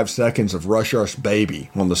was 5 seconds of Rush Rush Baby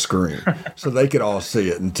on the screen, so they could all see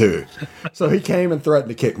it in two. So he came and threatened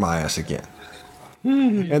to kick my ass again.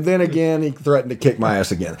 And then again, he threatened to kick my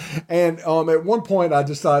ass again. And at one point, I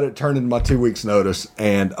decided to turn in my 2 weeks' notice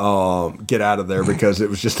and get out of there because it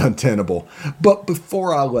was just untenable. But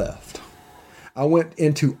before I left, I went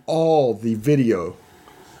into all the video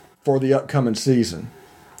for the upcoming season,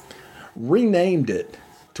 renamed it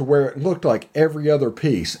to where it looked like every other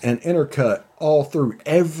piece, and intercut all through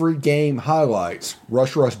every game highlights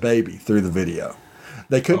Rush Rush Baby through the video.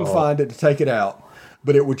 They couldn't find it to take it out,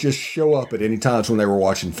 but it would just show up at any times when they were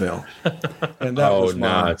watching film. And that was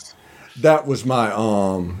my that was my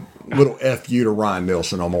little FU to Ryan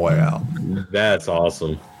Nielsen on my way out. That's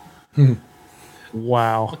awesome.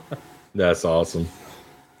 Wow. That's awesome.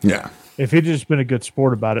 Yeah. If he'd just been a good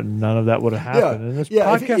sport about it, none of that would have happened. And this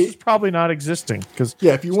podcast is probably not existing because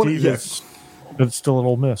if you want to, but it's still an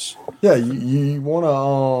Ole Miss. Yeah, you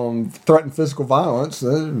want to threaten physical violence,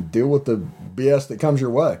 then deal with the BS that comes your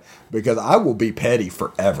way. Because I will be petty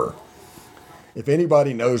forever. If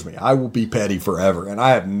anybody knows me, I will be petty forever, and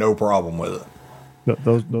I have no problem with it.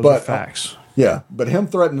 Those are facts. Yeah, but him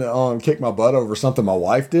threatening to kick my butt over something my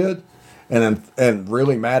wife did, and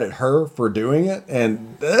really mad at her for doing it,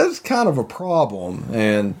 and that's kind of a problem.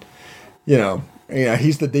 And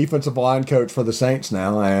he's the defensive line coach for the Saints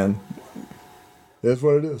now, and it's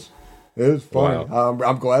what it is. It was funny. Wow.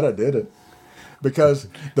 I'm glad I did it because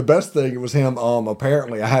the best thing was him.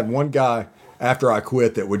 Apparently, I had one guy after I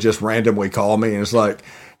quit that would just randomly call me and it's like,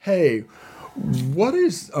 "Hey, what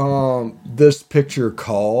is this picture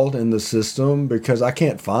called in the system? Because I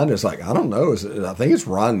can't find it." It's like, I don't know. I think it's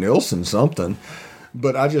Ron Nielsen something,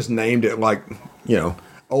 but I just named it like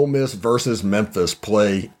Ole Miss versus Memphis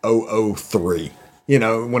play 003.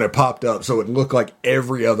 When it popped up, so it looked like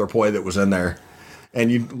every other play that was in there. And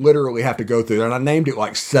you literally have to go through there. And I named it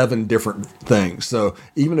like 7 different things. So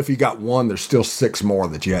even if you got one, there's still 6 more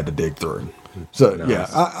that you had to dig through. So nice.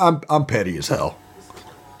 Yeah, I'm petty as hell.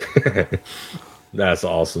 That's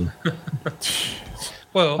awesome.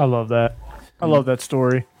 Well, I love that. I love that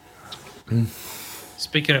story.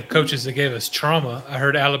 Speaking of coaches that gave us trauma, I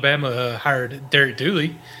heard Alabama hired Derek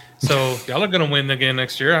Dooley. So y'all are going to win again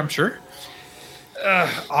next year, I'm sure.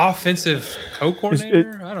 Offensive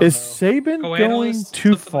co-coordinator? I don't is know. Saban going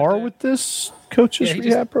too far with this coaches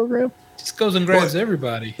rehab program? Just goes and grabs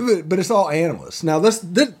everybody. But it's all analysts. Now, this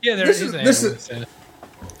is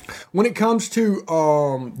when it comes to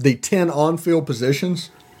the 10 on-field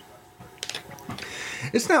positions,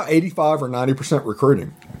 it's now 85 or 90%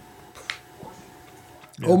 recruiting.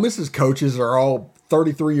 Yeah. Ole Miss's coaches are all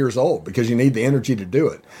 33 years old because you need the energy to do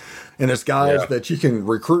it. And it's guys that you can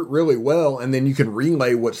recruit really well, and then you can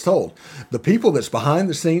relay what's told. The people that's behind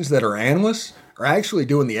the scenes that are analysts are actually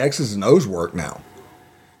doing the X's and O's work now.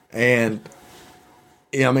 And,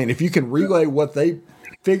 if you can relay what they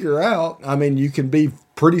figure out, you can be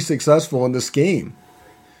pretty successful in the scheme,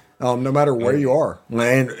 no matter where you are.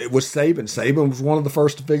 And it was Saban. Saban was one of the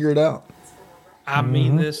first to figure it out. I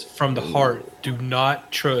mean this from the heart. Do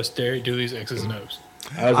not trust Derek Dooley's X's and O's.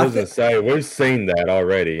 I was going to say, we've seen that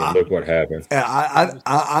already, and look what happened.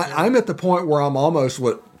 I'm at the point where I'm almost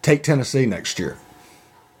take Tennessee next year.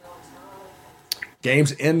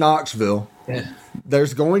 Games in Knoxville. Yeah.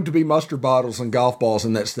 There's going to be mustard bottles and golf balls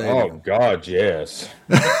in that stadium. Oh God, yes.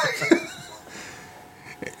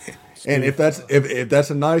 And if that's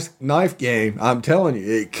a nice knife game, I'm telling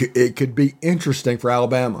you, it could be interesting for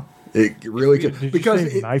Alabama. It really could. Did because you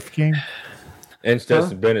say knife game. And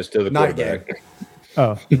Stetson Bennett's still the quarterback. Game.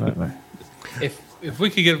 Oh, no. If we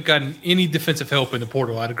could have gotten any defensive help in the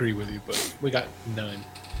portal, I'd agree with you, but we got none.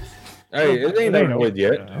 Hey, it ain't over with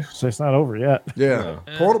yet. So it's not over yet. Yeah,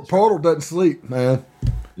 Portal doesn't sleep, man.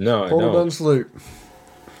 No, Portal doesn't sleep.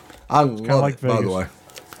 I love it, by the way.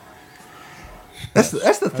 That's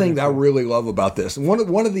the thing that I really love about this. And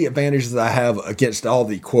one of the advantages that I have against all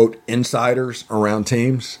the quote insiders around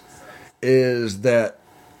teams is that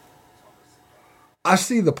I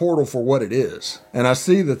see the portal for what it is, and I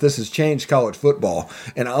see that this has changed college football,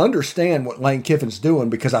 and I understand what Lane Kiffin's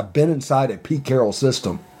doing because I've been inside a Pete Carroll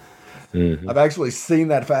system. Mm-hmm. I've actually seen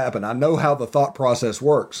that happen. I know how the thought process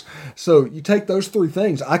works. So you take those 3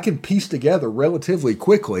 things, I can piece together relatively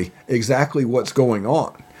quickly exactly what's going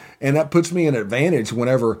on, and that puts me in an advantage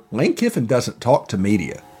whenever Lane Kiffin doesn't talk to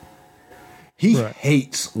media. He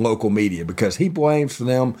hates local media because he blames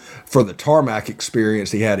them for the tarmac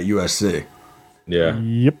experience he had at USC. Yeah.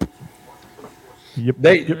 Yep.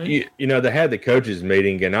 They had the coaches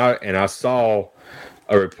meeting, and I saw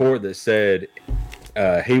a report that said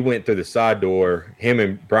he went through the side door. Him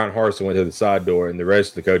and Brian Harsin went through the side door, and the rest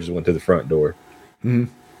of the coaches went through the front door. Mhm.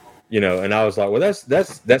 You know, and I was like, well,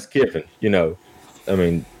 that's Kiffin. You know, I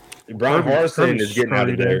mean, Brian Harsin is getting out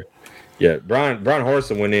of there. Yeah, Brian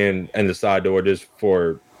Harsin went in the side door just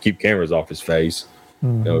for keep cameras off his face. You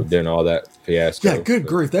know, doing all that fiasco. Yeah, good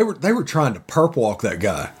grief. They were trying to perp walk that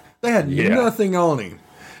guy. They had Yeah. nothing on him.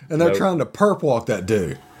 And they're Nope. trying to perp walk that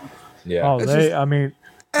dude. Yeah. Oh, It's they. just I mean,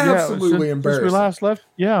 Absolutely since embarrassing. we last left.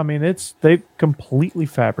 Yeah, I mean, they completely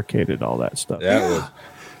fabricated all that stuff. That Yeah. was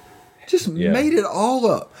Just Yeah. made it all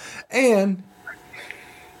up. And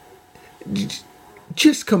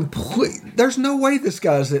just complete. There's no way this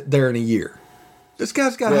guy's there in a year. This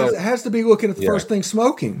guy's has to be looking at the Yeah. first thing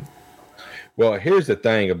smoking. Well, here's the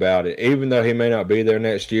thing about it. Even though he may not be there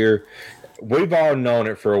next year, we've all known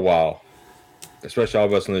it for a while, especially all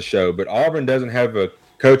of us on the show. But Auburn doesn't have a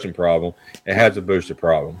coaching problem; it has a booster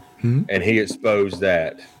problem, and he exposed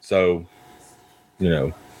that. So, you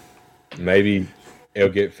know, maybe it'll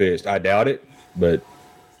get fixed. I doubt it, but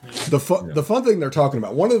The fun thing they're talking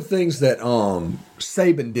about, one of the things that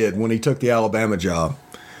Saban did when he took the Alabama job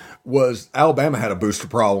was Alabama had a booster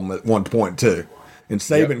problem at one point too. And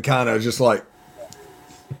Saban kind of just like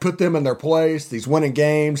put them in their place, these winning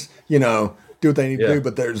games, you know, do what they need to do,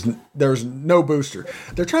 but there's no booster.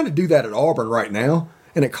 They're trying to do that at Auburn right now,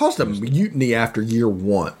 and it caused a mutiny after year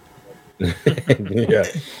one. yeah.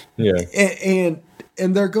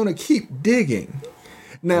 And they're going to keep digging.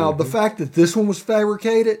 Now, the fact that this one was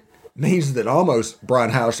fabricated means that almost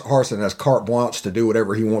Brian Harsin has carte blanche to do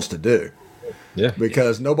whatever he wants to do. Yeah.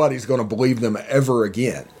 Because nobody's going to believe them ever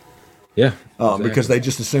again. Yeah. Because they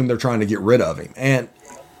just assume they're trying to get rid of him. And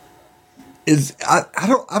I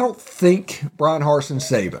don't think Brian Harsin's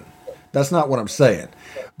Saban. That's not what I'm saying.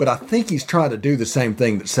 But I think he's trying to do the same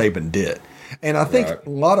thing that Saban did. And I think a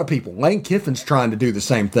lot of people, Lane Kiffin's trying to do the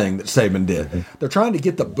same thing that Saban did. They're trying to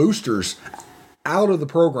get the boosters out of the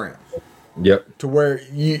program Yep. to where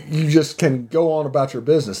you just can go on about your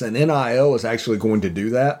business. And NIL is actually going to do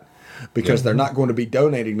that because they're not going to be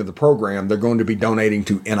donating to the program. They're going to be donating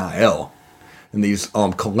to NIL and these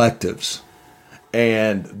collectives.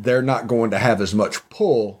 And they're not going to have as much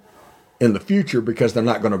pull in the future because they're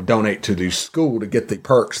not going to donate to the school to get the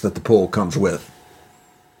perks that the pull comes with.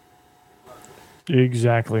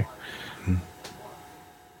 Exactly.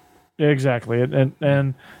 Exactly.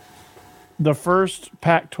 And the first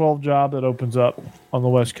Pac-12 job that opens up on the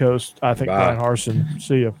West Coast, I think Bye. Brian Harsin,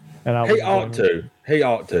 see you. And I He wouldn't blame ought him. to. He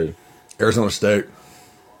ought to. Arizona State.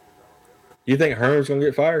 You think Herm's going to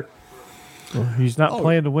get fired? He's not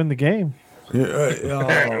playing to win the game. Well,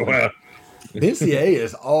 The NCAA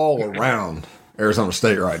is all around Arizona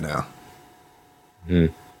State right now.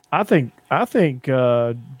 I think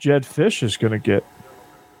Jed Fish is going to get.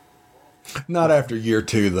 Not after year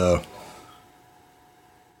two, though.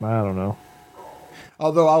 I don't know.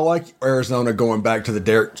 Although I like Arizona going back to the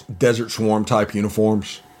Desert Swarm type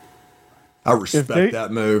uniforms. I respect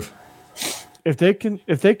that move. If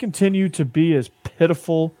they continue to be as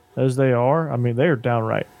pitiful as they are, I mean, they are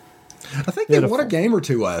downright. I think they won a game or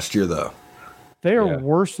two last year, though. They are Yeah.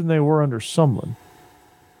 worse than they were under Sumlin.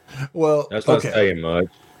 Well, that's not okay. saying much.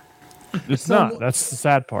 It's not. That's the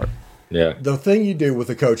sad part. Yeah. The thing you do with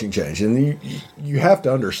the coaching change, and you have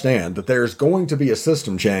to understand that there's going to be a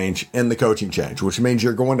system change in the coaching change, which means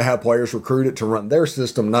you're going to have players recruited to run their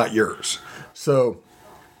system, not yours. So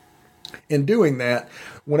in doing that,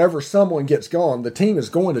 whenever someone gets gone, the team is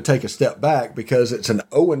going to take a step back because it's an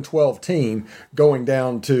 0-12 team going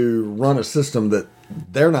down to run a system that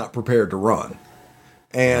they're not prepared to run.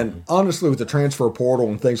 And honestly, with the transfer portal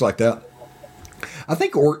and things like that, I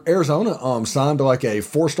think Arizona signed like a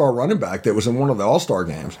 4-star running back that was in one of the All-Star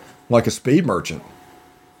games, like a speed merchant.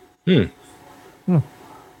 Well,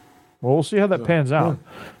 we'll see how that pans out.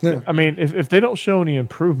 Yeah. I mean, if they don't show any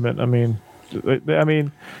improvement, I mean,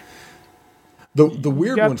 The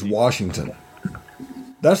weird got- one's Washington.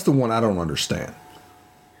 That's the one I don't understand.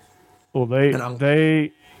 well, And I'm-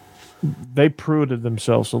 they pruited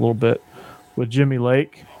themselves a little bit with Jimmy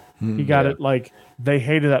Lake. He got it like they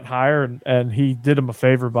hated that hire, and he did him a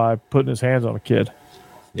favor by putting his hands on a kid.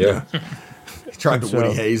 Yeah. He tried to So-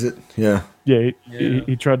 Woody Hayes it. Yeah. Yeah,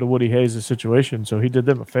 he tried to Woody Hayes the situation, so he did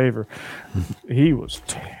them a favor. He was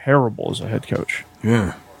terrible as a head coach.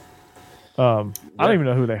 Yeah. I don't even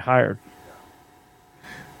know who they hired.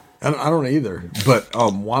 I don't either. But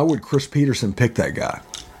why would Chris Peterson pick that guy?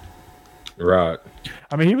 Right.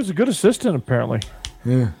 I mean, he was a good assistant apparently.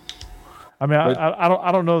 Yeah. I mean,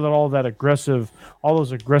 I don't know that all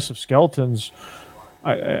those aggressive skeletons.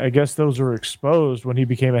 I guess those were exposed when he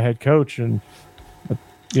became a head coach, and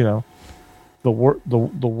the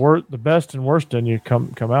best and worst in you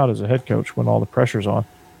come out as a head coach when all the pressure's on.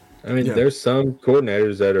 I mean, there's some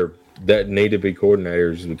coordinators that need to be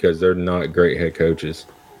coordinators because they're not great head coaches.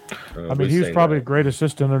 I mean, he was probably a great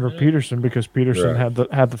assistant under Peterson because Peterson had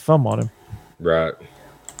the thumb on him. Right.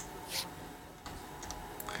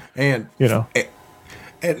 And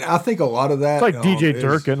and I think a lot of that, it's like DJ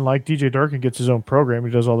Durkin. Like DJ Durkin gets his own program.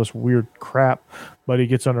 He does all this weird crap, but he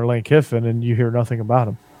gets under Lane Kiffin, and you hear nothing about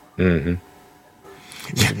him. Mm-hmm.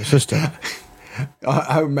 He's an assistant.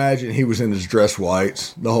 I imagine he was in his dress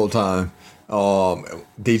whites the whole time.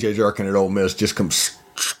 DJ Durkin at Ole Miss just comes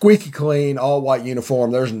squeaky clean, all white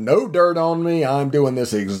uniform. There's no dirt on me. I'm doing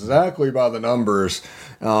this exactly by the numbers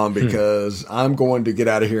because I'm going to get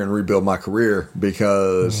out of here and rebuild my career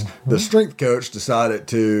because the strength coach decided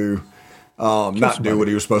to not do what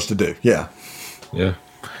he was supposed to do. Yeah. Yeah.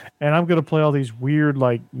 And I'm going to play all these weird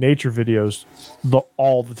like nature videos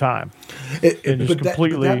all the time. And just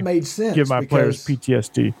completely that made sense. Give my players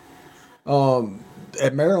PTSD.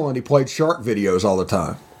 At Maryland, he played shark videos all the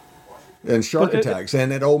time. And shark attacks.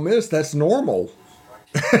 And at Ole Miss, that's normal.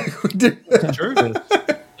 True.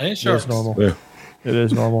 And sharks. It's normal. Yeah. It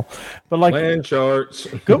is normal. But like land charts.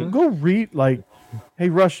 go read like, hey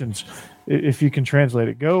Russians, if you can translate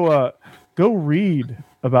it, go read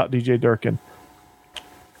about DJ Durkin.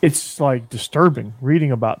 It's like disturbing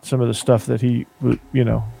reading about some of the stuff that he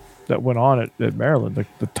that went on at Maryland,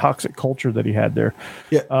 the toxic culture that he had there.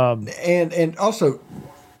 Yeah. And also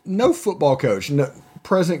no football coach,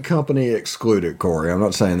 present company excluded, Corey. I'm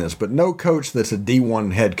not saying this, but no coach that's a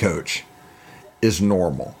D1 head coach is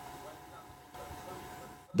normal.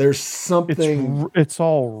 There's something. It's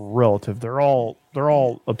all relative. They're all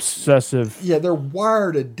obsessive. Yeah, they're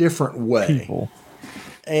wired a different way. People.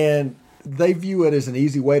 And they view it as an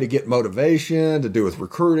easy way to get motivation, to do with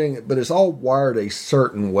recruiting, but it's all wired a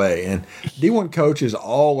certain way. And D1 coaches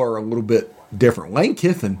all are a little bit different. Lane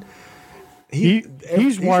Kiffin,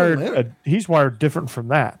 he's wired different from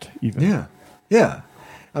that even. Yeah.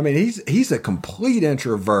 I mean, he's a complete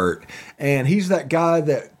introvert, and he's that guy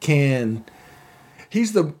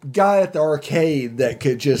he's the guy at the arcade that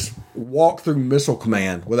could just walk through Missile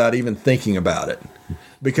Command without even thinking about it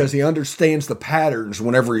because he understands the patterns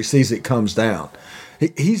whenever he sees it comes down.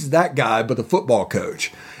 He's that guy, but the football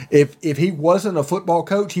coach. If he wasn't a football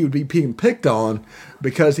coach, he would be being picked on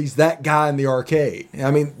because he's that guy in the arcade.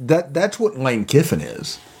 I mean, that's what Lane Kiffin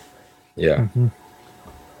is. Yeah. Mm-hmm.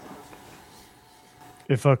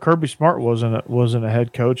 If Kirby Smart wasn't a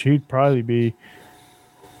head coach, he'd probably be.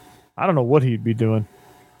 I don't know what he'd be doing.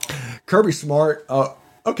 Kirby Smart.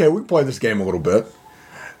 Okay, we can play this game a little bit.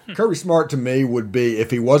 Kirby Smart to me would be,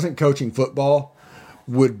 if he wasn't coaching football,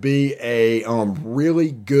 would be a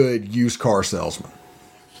really good used car salesman.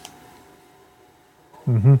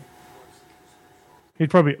 Mm-hmm. He'd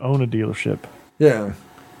probably own a dealership. Yeah.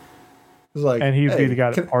 It's like, and he'd be the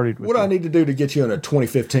guy that partied with what do I need to do to get you in a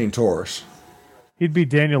 2015 Taurus? He'd be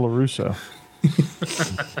Daniel LaRusso.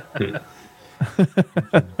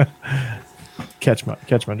 Catch my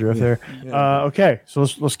drift there. Yeah. Okay, so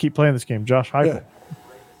let's keep playing this game. Josh Heupel. Yeah.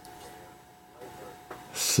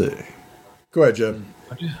 Let's see. Go ahead, Jeff.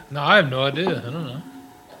 No, I have no idea. I don't know.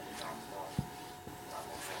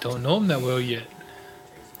 Don't know him that well yet.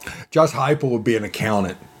 Josh Heupel would be an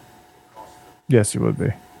accountant. Yes, he would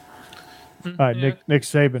be. All right, yeah. Nick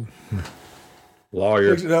Saban.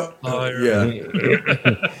 Lawyer.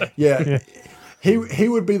 Yeah. He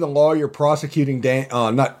would be the lawyer prosecuting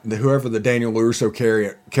not whoever the Daniel LaRusso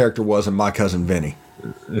character was in My Cousin Vinny.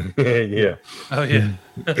 Yeah. Oh yeah,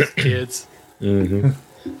 kids. Mm-hmm.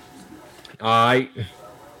 All right.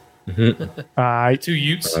 Two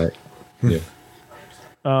Utes. All right. Yeah.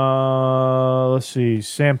 Let's see.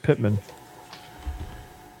 Sam Pittman.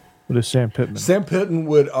 What is Sam Pittman? Sam Pittman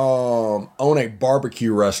would own a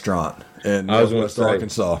barbecue restaurant in Northwest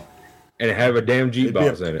Arkansas. And have a damn Jeep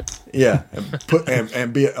box in it. Yeah,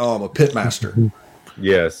 and be a pit master.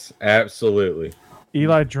 Yes, absolutely.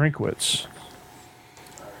 Eli Drinkwitz.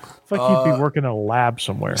 I feel like he'd be working in a lab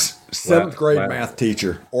somewhere. 7th grade math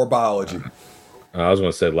teacher or biology. I was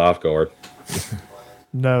going to say lifeguard.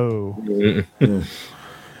 No.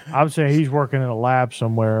 I would say he's working in a lab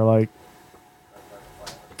somewhere, like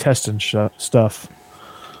testing stuff.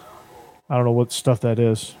 I don't know what stuff that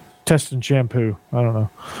is. Testing shampoo. I don't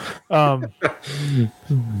know.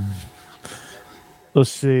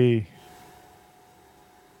 Let's see.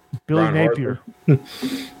 Billy Ron Napier.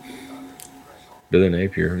 Billy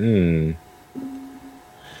Napier.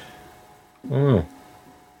 Oh.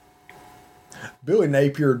 Billy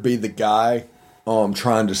Napier would be the guy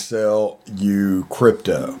trying to sell you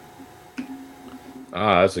crypto.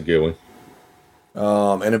 Ah, that's a good one.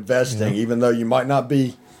 And investing, even though you might not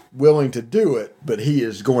be willing to do it, but he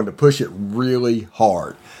is going to push it really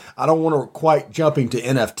hard. I don't want to quite jumping to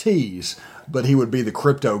NFTs, but he would be the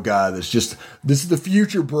crypto guy that's just, this is the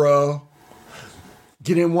future, bro.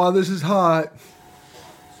 Get in while this is hot.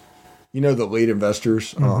 You know the lead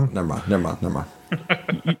investors? Oh, never mind.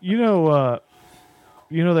 You know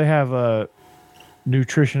they have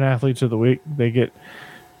nutrition athletes of the week. They get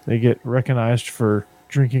recognized for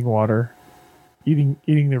drinking water, eating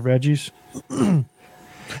their veggies.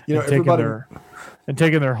 You know,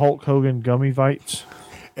 taking their Hulk Hogan gummy bites.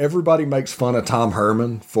 Everybody makes fun of Tom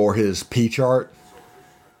Herman for his P chart.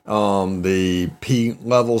 The P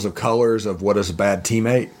levels of colors of what is a bad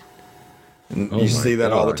teammate. And you see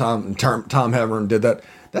that all the time. And Tom Herman did that.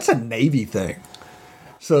 That's a Navy thing.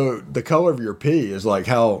 So the color of your P is like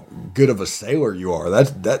how good of a sailor you are.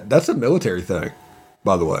 That's a military thing,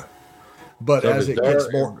 by the way. But as it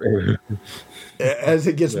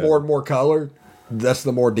gets more and more colored, that's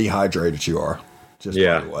the more dehydrated you are. Just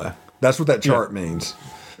by the way. That's what that chart means.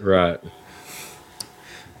 Right.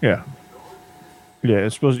 Yeah. Yeah,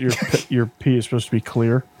 it's supposed your pee is supposed to be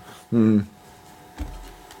clear. Mm.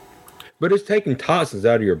 But it's taking toxins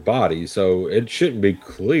out of your body, so it shouldn't be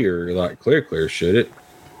clear, like clear, should it?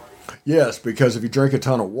 Yes, because if you drink a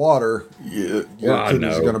ton of water, your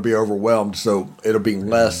kidneys are going to be overwhelmed, so it'll be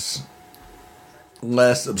less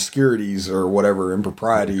obscurities or whatever,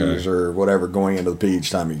 improprieties or whatever going into the pee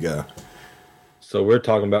each time you go. So we're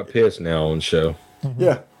talking about piss now on the show. Mm-hmm.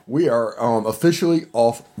 Yeah, we are officially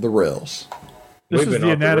off the rails. We've been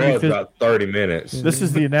off the rails about 30 minutes. This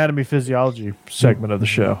is the anatomy physiology segment of the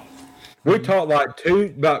show. We talked like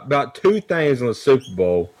about two things on the Super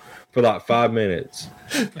Bowl for like 5 minutes,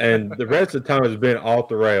 and the rest of the time has been off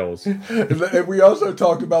the rails. And we also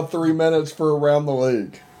talked about 3 minutes for around the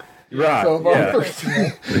league. Right.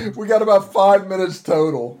 So we got about 5 minutes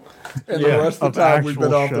total, and the rest of the time we've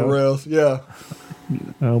been off the rails. Yeah.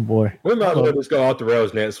 Oh boy. We might as well just go off the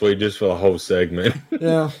rails next week just for the whole segment.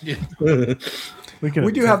 Yeah.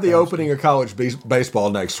 We do have the opening of college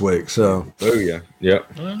baseball next week, so. Oh yeah.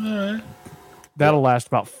 Yep. That'll last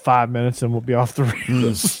about 5 minutes, and we'll be off the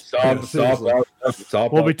rails.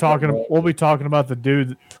 We'll be talking about the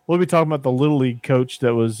dude. We'll be talking about the little league coach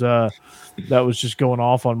that was just going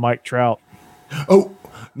off on Mike Trout. Oh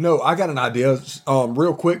no, I got an idea.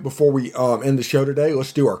 Real quick before we end the show today,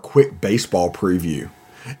 let's do our quick baseball preview.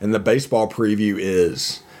 And the baseball preview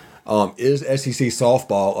is SEC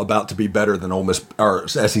softball about to be better than Ole Miss or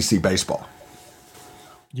SEC baseball?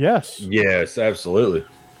 Yes. Yes, absolutely.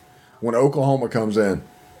 When Oklahoma comes in.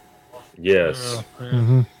 Yes.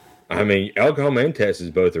 I mean, Oklahoma and Texas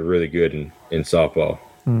both are really good in softball.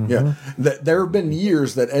 Mm-hmm. Yeah. There have been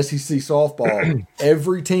years that SEC softball,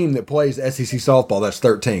 every team that plays SEC softball, that's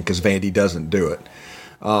 13 because Vandy doesn't do it,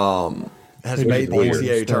 has made the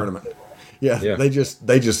NCAA tournament. Yeah, they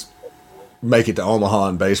just make it to Omaha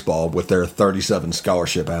in baseball with their 37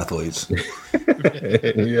 scholarship athletes.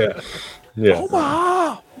 Yeah.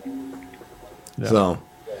 Omaha! Yeah. So,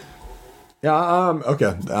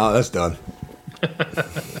 okay. That's done.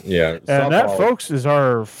 Yeah. And that, folks, is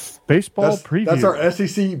our baseball preview. That's our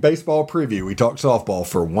SEC baseball preview. We talked softball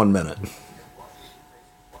for 1 minute.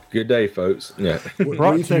 Good day, folks. Yeah.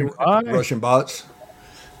 What do you think, Russian bots?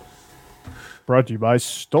 Brought to you by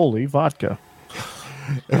Stoli Vodka.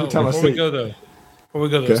 Before we go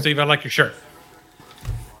though, Steve, I like your shirt.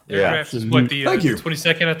 Their draft is what, the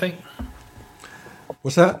 22nd, I think?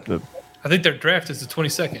 What's that? I think their draft is the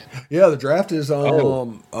 22nd. Yeah, the draft is a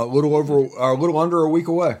little under a week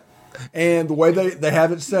away. And the way they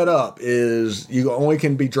have it set up is you only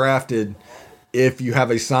can be drafted if you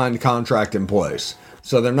have a signed contract in place.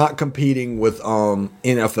 So they're not competing with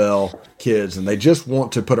NFL kids, and they just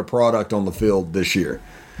want to put a product on the field this year.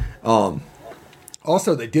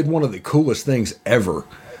 Also, they did one of the coolest things ever,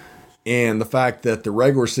 and the fact that the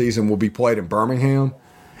regular season will be played in Birmingham,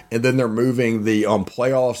 and then they're moving the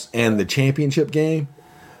playoffs and the championship game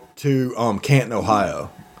to Canton,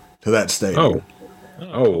 Ohio, to that stadium.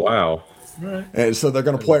 Oh, wow. Right. And so they're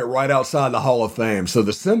going to play it right outside the Hall of Fame. So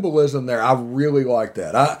the symbolism there, I really like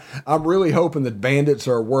that. I'm really hoping that Bandits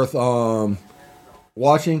are worth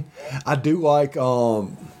watching. I do like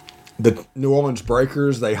the New Orleans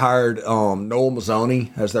Breakers. They hired Noel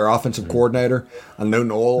Mazzoni as their offensive coordinator. I know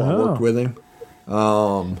Noel. I worked with him.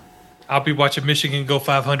 I'll be watching Michigan go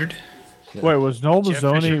 500. Wait, was Noel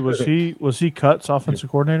Mazzoni, was he Cut's offensive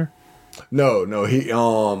coordinator? No. He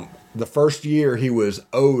the first year he was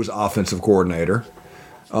O's offensive coordinator.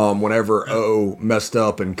 Whenever O messed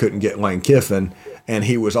up and couldn't get Lane Kiffin, and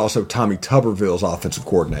he was also Tommy Tuberville's offensive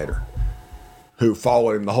coordinator, who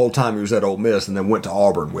followed him the whole time he was at Ole Miss and then went to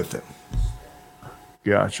Auburn with him.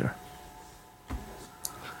 Gotcha.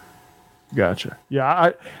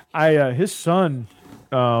 Yeah, I his son,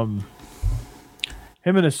 him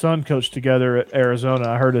and his son coached together at Arizona.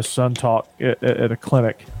 I heard his son talk at a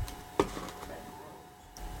clinic,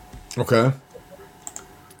 Okay.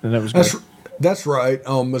 and that was good. That's right.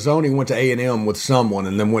 Mazzoni went to A&M with someone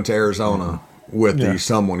and then went to Arizona with Yeah. the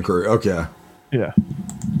someone crew. Okay. Yeah.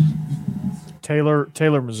 Taylor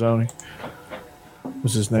Mazzoni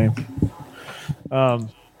was his name.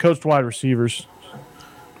 Coached wide receivers.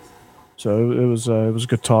 So it was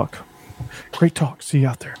good talk. Great talk. See you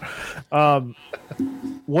out there.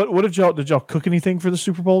 What did y'all cook anything for the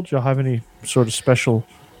Super Bowl? Did y'all have any sort of special?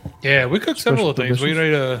 Yeah, we cooked several of things. We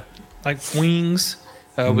provisions? made like wings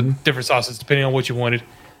with different sauces depending on what you wanted.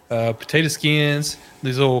 Potato skins,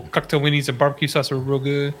 these little cocktail weenies and barbecue sauce were real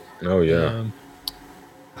good. Oh yeah.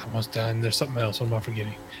 Almost done. There's something else. What am I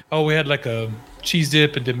forgetting? Oh, we had like a cheese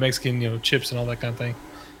dip and did Mexican, chips and all that kind of thing.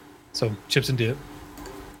 So chips and dip,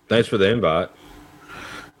 Thanks for the invite.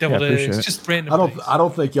 deviled appreciate eggs, it. just random things. I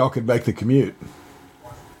don't think y'all could make the commute.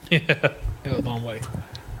 Yeah, a long way.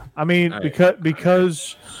 I mean,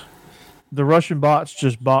 because the Russian bots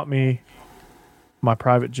just bought me my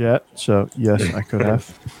private jet. So yes, I could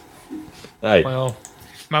have. Hey, Well,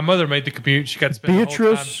 my mother made the commute. She got to spend the whole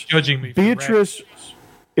time Beatrice, judging me. for Beatrice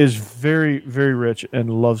is very, very rich and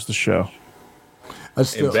loves the show. I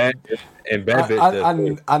still, and bad bit.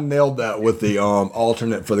 I nailed that with the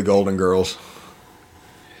alternate for the Golden Girls.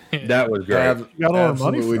 That was great. got all her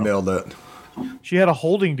money Absolutely from. nailed that. She had a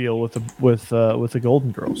holding deal with the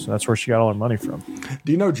Golden Girls. That's where she got all her money from.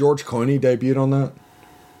 Do you know George Clooney debuted on that?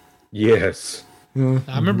 Yes. I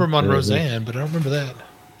remember him on Roseanne, but I don't remember that.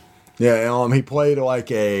 Yeah, he played like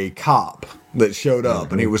a cop that showed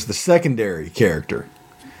up, and he was the secondary character.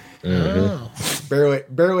 Oh.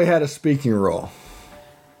 Barely had a speaking role.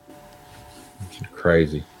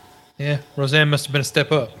 Crazy. Yeah, Roseanne must have been a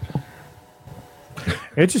step up.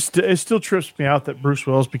 It still trips me out that Bruce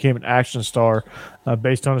Willis became an action star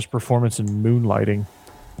based on his performance in Moonlighting.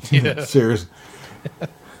 Yeah. Serious.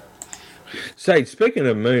 Say, speaking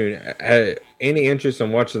of Moon, any interest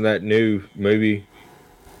in watching that new movie?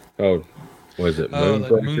 Oh, was it Like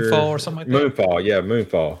Moonfall or something like that? Moonfall, yeah,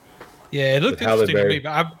 Moonfall. Yeah, it looked With Halle interesting to me,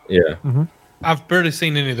 Berry. but Yeah, I've barely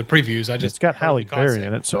seen any of the previews. I just It's got heard Halle the Berry concept.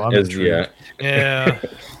 in it, so I'm It's- intrigued. yeah. Yeah.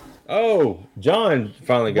 Oh, John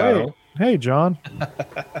finally got Wait. on. Hey, John.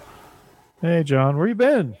 Hey, John. Where you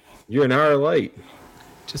been? You're an hour late.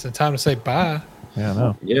 Just in time to say bye. Yeah, I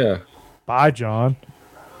know. Yeah, Bye, John.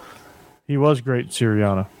 He was great in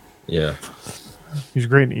Syriana. yeah. He's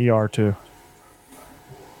great in ER, too.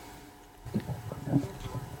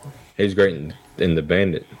 He's great in the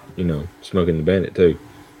Bandit. Smoking the Bandit too.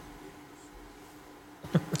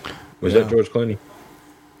 Was that George Clooney?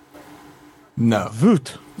 No.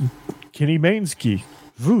 Voot. Kenny Mainsky.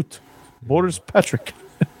 Voot. Boris Patrick.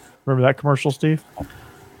 Remember that commercial, Steve?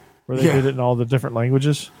 Where they Yeah. did it in all the different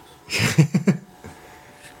languages?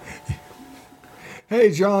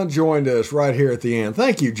 Hey, John joined us right here at the end.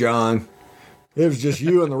 Thank you, John. It was just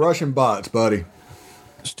you and the Russian bots, buddy.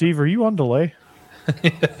 Steve, are you on delay?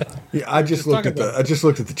 Yeah, I just looked at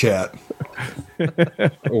the chat.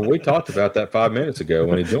 Well, we talked about that 5 minutes ago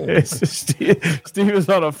when he joined. Steve is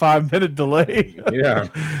on a 5-minute delay. Yeah.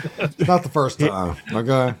 It's not the first time.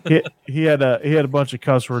 Okay. he had a bunch of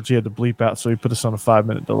cuss words he had to bleep out, so he put us on a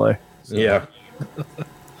 5-minute delay. Yeah.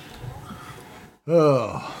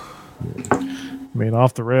 Oh, I mean,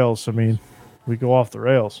 off the rails. I mean, we go off the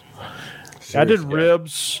rails. I did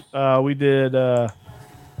ribs. We did,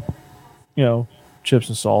 chips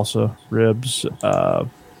and salsa, ribs,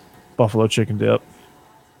 buffalo chicken dip,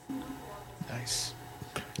 Nice.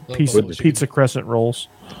 pizza crescent rolls.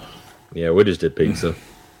 Yeah, we just did pizza.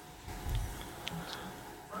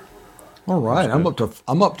 all right.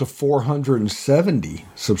 I'm up to 470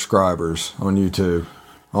 subscribers on YouTube.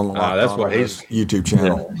 On the Ah, that's Locked On what Raiders he's- YouTube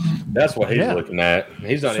channel. That's what he's Yeah. looking at.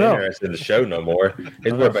 He's not So- interested in the show no more.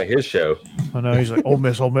 He's worried about his show. I know he's like Ole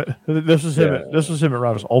Miss, Ole Miss. This was him. Yeah. This was him at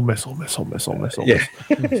Rivals. Ole Miss, Ole Miss, Ole Miss, Ole Miss, Ole Yeah.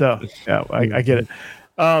 Miss. So yeah, I get it.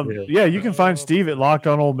 Yeah, you can find Steve at Locked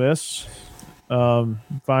On Ole Miss.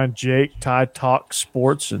 Find Jake, Tide Talk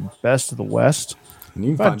Sports, and Best of the West. And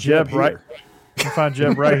you can Find find Jeb Jeb right. here. You can find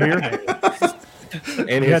Jeb right here.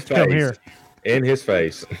 In You his have to come face. here. In his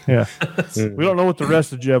face. Yeah, we don't know what the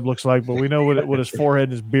rest of Jeb looks like, but we know what his forehead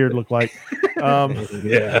and his beard look like.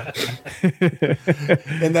 Yeah.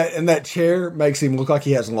 And that chair makes him look like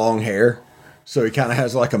he has long hair. So he kind of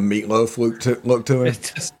has like a meatloaf look to him.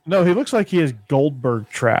 It's just, No, he looks like he has Goldberg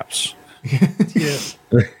traps. yeah.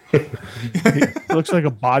 He looks like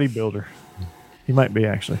a bodybuilder. He might be,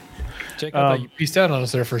 actually. Jake, I thought you pieced out on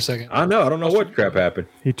us there for a second. I know. I don't know what crap happened.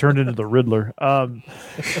 He turned into the Riddler.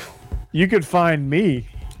 You could find me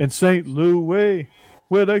in St. Louis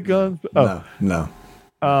with a gun. Oh, No.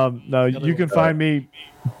 no, you can find me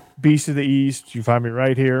Beast of the East. You find me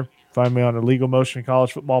right here. Find me on a Legal Motion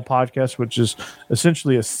College Football Podcast, which is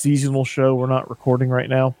essentially a seasonal show. We're not recording right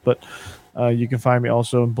now, but you can find me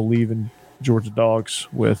also in Believe in Georgia Dogs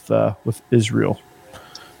with Israel.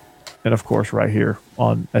 And, of course, right here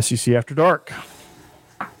on SEC After Dark.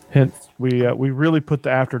 Hence, we really put the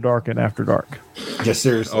After Dark in After Dark. Yes,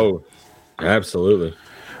 seriously. Oh, absolutely.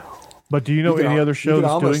 But do you know any other show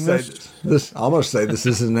that's doing this? I almost say this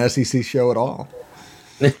isn't an SEC show at all.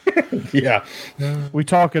 Yeah. We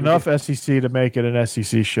talk enough SEC to make it an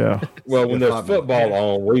SEC show. Well, when there's football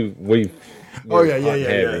on, we Oh, yeah.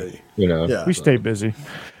 You know. Yeah. We stay busy.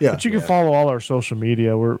 Yeah. But you can follow all our social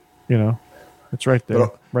media. It's right there.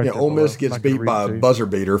 But, Right yeah, there Ole below. Miss gets I'm not gonna beat read by it a to you. buzzer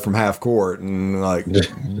beater from half court, and like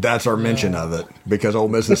that's our mention of it because Ole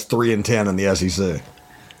Miss is 3-10 in the SEC.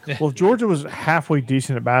 Well, if Georgia was halfway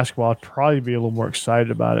decent at basketball, I'd probably be a little more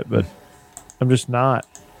excited about it, but I'm just not.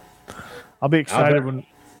 I'll be excited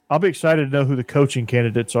to know who the coaching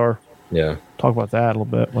candidates are. Yeah. Talk about that a little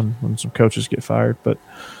bit when some coaches get fired. But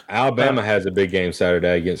Alabama has a big game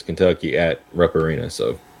Saturday against Kentucky at Rupp Arena.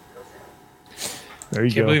 So there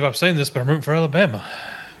you Can't believe go. I'm saying this, but I'm rooting for Alabama.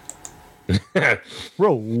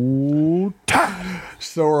 Roll Tide.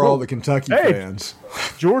 So are all the Kentucky Hey. fans.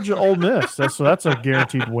 Georgia, Ole Miss. That's a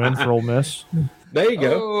guaranteed win for Ole Miss. there you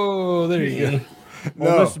go. Oh, there you go.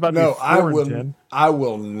 Ole Miss is about to be 4-10. I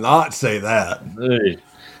will not say that. Hey,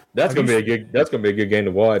 that's gonna be a good game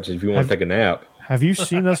to watch if you want to take a nap. Have you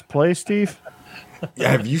seen us play, Steve?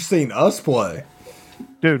 Have you seen us play?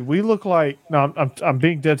 Dude, we look like no. I'm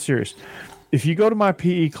being dead serious. If you go to my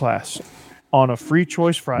PE class on a free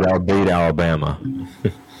choice Friday, Y'all beat Alabama.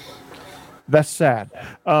 that's sad.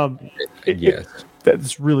 Yes.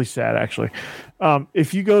 That's really sad, actually.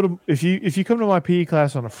 If you come to my PE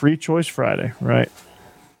class on a free choice Friday, right,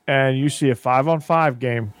 and you see a 5-on-5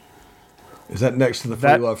 game, Is that next to the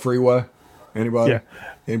That- Free Love Freeway? Anybody? Yeah.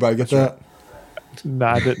 Anybody get that? no,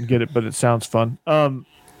 I didn't get it, but it sounds fun.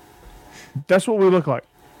 That's what we look like.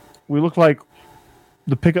 We look like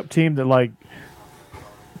the pickup team that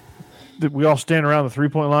we all stand around the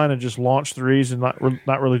 3-point line and just launch threes and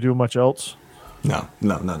not really do much else. No.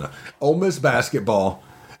 Ole Miss basketball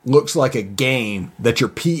looks like a game that your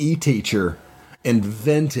PE teacher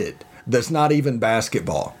invented that's not even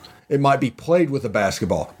basketball. It might be played with a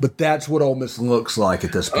basketball, but that's what Ole Miss looks like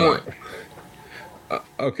at this point.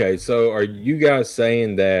 Okay, so are you guys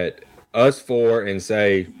saying that us four and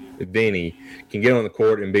say Vinny can get on the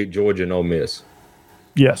court and beat Georgia and Ole Miss?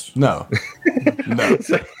 Yes. No.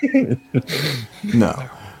 No.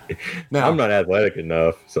 Now, I'm not athletic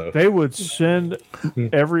enough, so They would send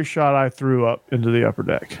every shot I threw up into the upper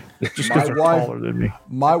deck just because they're wife- taller than me.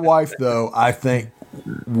 my wife, though, I think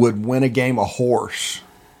would win a game of horse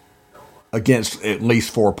against at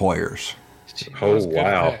least 4 players. Oh, That's good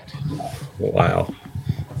wow. fact. wow.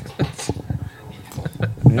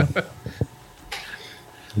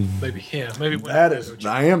 Maybe. That is,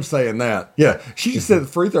 I am saying that. Yeah, she just said the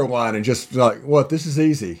free throw line and just like, what? This is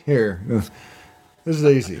easy. Here, this is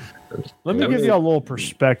easy. Let me Yeah, give we- y'all a little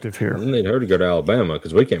perspective here. I need her to go to Alabama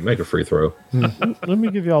because we can't make a free throw. Let me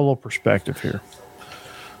give y'all a little perspective here.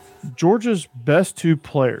 Georgia's best 2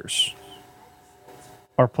 players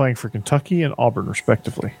are playing for Kentucky and Auburn,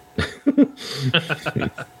 respectively.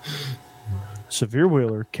 Severe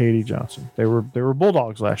Wheeler, Katie Johnson. They were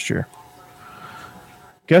Bulldogs last year.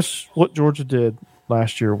 Guess what Georgia did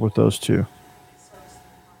last year with those 2?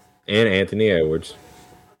 And Anthony Edwards.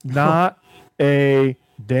 Not a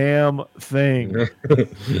damn thing.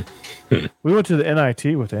 We went to the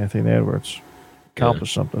NIT with Anthony Edwards.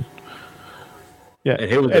 Accomplished something. Yeah. And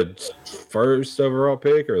he was the first overall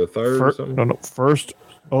pick or the third or something? First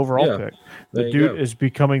overall Yeah. pick. There The you dude go. is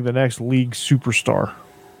becoming the next league superstar.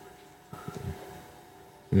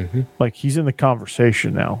 Mm-hmm. Like he's in the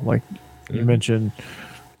conversation now. Like you mentioned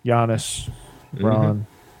Giannis, LeBron.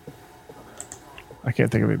 I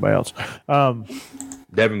can't think of anybody else.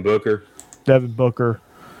 Devin Booker. Devin Booker,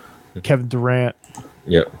 Kevin Durant,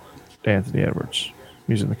 Yep. Anthony Edwards.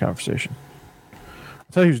 He's in the conversation. I'll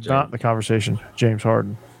tell you who's not in the conversation. James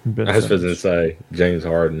Harden. and Ben I was supposed Simmons. to say James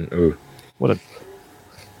Harden. Ooh. What a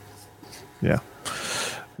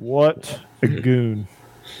What a goon.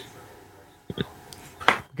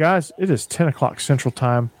 Guys, it is 10 o'clock Central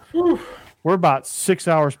Time. We're about 6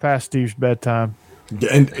 hours past Steve's bedtime.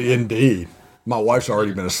 Indeed. My wife's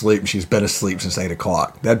already been asleep, and she's been asleep since 8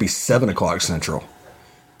 o'clock. That'd be 7 o'clock Central.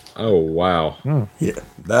 Oh wow. Yeah,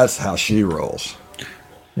 that's how she rolls.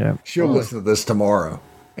 Yeah. She'll listen to this tomorrow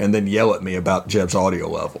and then yell at me about Jeb's audio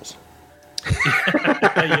levels.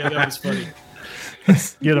 Yeah, that was funny.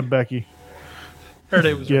 Get him, Becky. Heard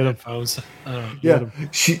it was Get 'em. headphones. Yeah,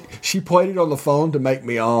 she played it on the phone to make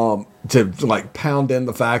me to like pound in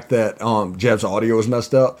the fact that Jeb's audio was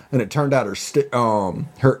messed up, and it turned out her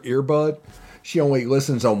earbud, she only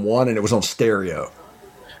listens on one, and it was on stereo.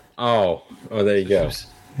 Oh, there you go.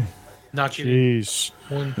 Not you. Jeez.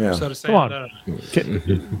 One Yeah. set of Come on. sound.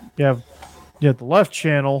 You have the left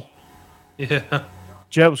channel. Yeah.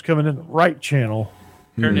 Jeb was coming in the right channel.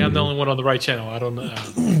 Apparently, I'm the only one on the right channel. I don't know.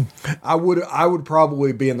 I would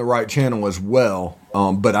probably be in the right channel as well,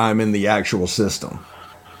 but I'm in the actual system.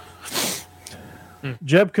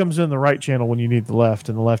 Jeb comes in the right channel when you need the left,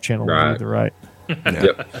 and the left channel when you Right. need the right.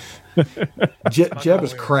 Yep. Jeb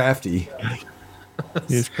is crafty.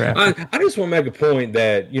 He's crafty. I just want to make a point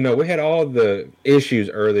that we had all the issues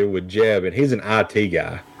earlier with Jeb, and he's an IT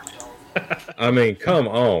guy. I mean, come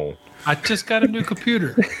on. I just got a new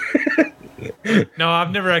computer. No,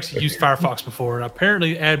 I've never actually used Firefox before, and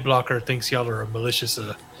apparently AdBlocker thinks y'all are a malicious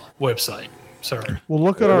website. Sorry. Well,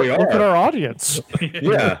 look at Well, our we look at are. our audience.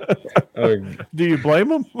 Yeah. Do you blame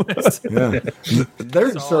them? Yeah, they're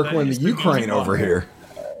all encircling that the is. Ukraine over here.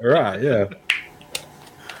 Right. Yeah.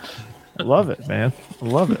 I love it, man. I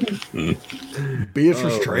love it.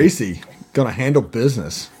 Beatrice Tracy gonna handle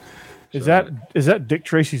business. Is that Dick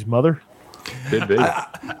Tracy's mother? Could be.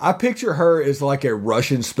 I picture her as like a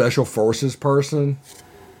Russian special forces person.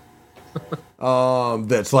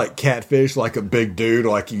 That's like Catfish, like a big dude,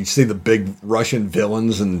 like you see the big Russian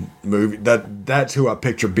villains in movie. That's who I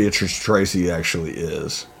picture Beatrice Tracy actually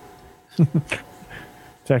is.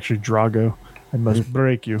 It's actually Drago. I must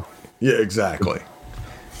break you. Yeah, exactly.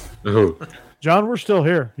 Ooh, John, we're still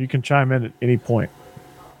here. You can chime in at any point.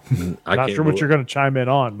 I Not can't sure what believe- you're going to chime in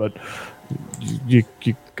on, but you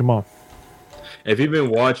come on. If you've been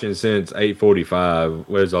watching since 8:45,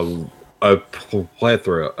 there's a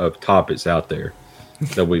plethora of topics out there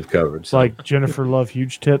that we've covered. It's like Jennifer Love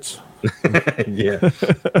huge tits. yeah,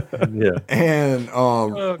 yeah, And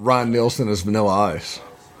Ryan Nielsen is Vanilla Ice.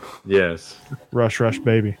 yes. Rush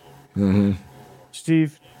baby. Mm-hmm.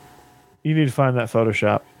 Steve, you need to find that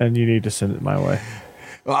Photoshop and you need to send it my way.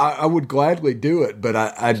 Well, I would gladly do it, but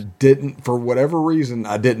I didn't, for whatever reason,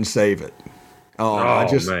 I didn't save it.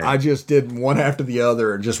 Man. I just did one after the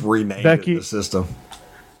other and just renamed Becky- it in the system.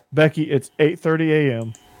 Becky, it's 8:30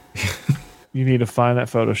 a.m. You need to find that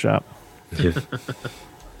Photoshop Yeah.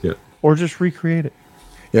 Yeah. or just recreate it.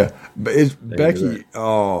 Yeah, but it's you Becky.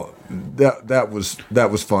 That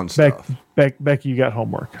was fun stuff. Becky, you got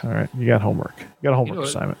homework. All right, you got homework. You got a homework what?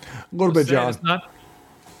 assignment. A little bit, Sad, John. It's not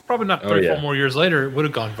probably not Oh, 34 yeah. more years later. It would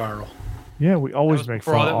have gone viral. Yeah, we always was make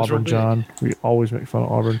before fun all of that was real Auburn, big. John. We always make fun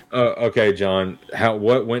of Auburn. Okay, John.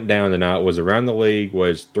 What went down tonight was around the league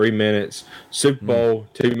was 3 minutes, Super Bowl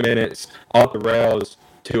 2 minutes, off the rails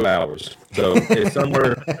 2 hours. So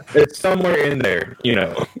it's somewhere in there.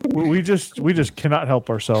 We just cannot help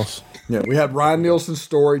ourselves. Yeah, we had Ryan Nielsen's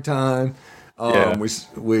story time. Yeah.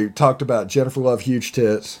 We talked about Jennifer Love huge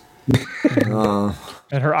tits. And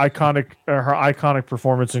her iconic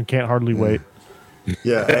performance in Can't Hardly Wait.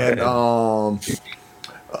 Yeah, and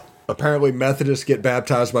apparently Methodists get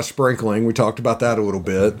baptized by sprinkling. We talked about that a little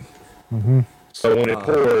bit. So when it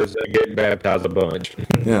pours, they get baptized a bunch.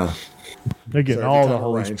 Yeah, They're getting So all every the time it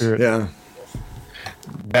Holy rains. Spirit. Yeah.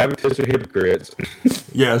 Baptists are hypocrites.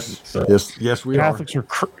 Yes. So- Yes, we Catholics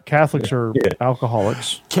are Yeah.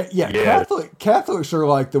 alcoholics. Yeah. Catholics are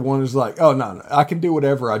like the one who's like, oh no, I can do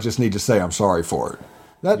whatever. I just need to say I'm sorry for it.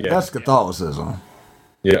 That's Catholicism.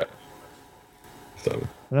 Yeah. So And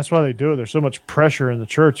that's why they do it. There's so much pressure in the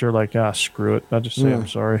church. They're like, screw it. I'll just say I'm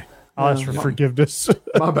sorry. I'll ask for forgiveness.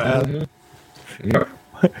 My bad.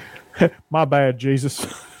 My bad, Jesus.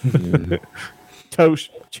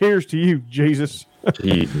 Toast. Cheers to you, Jesus.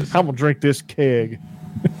 Jesus. I'm going to drink this keg.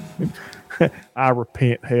 I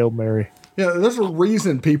repent. Hail Mary. Yeah, there's a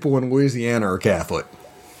reason people in Louisiana are Catholic.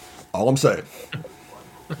 All I'm saying.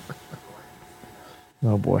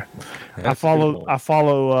 Oh boy. I That's a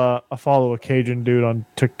follow good a Cajun dude on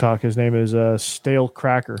TikTok. His name is Stale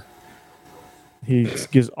Cracker. He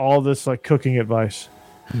gives all this like cooking advice.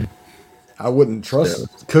 I wouldn't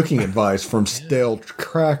trust cooking advice from Stale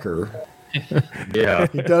Cracker. Yeah.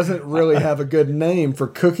 He doesn't really have a good name for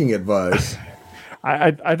cooking advice.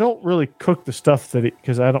 I don't really cook the stuff that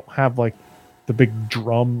because I don't have like the big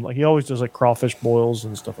drum. Like he always does like crawfish boils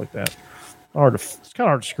and stuff like that. It's kind of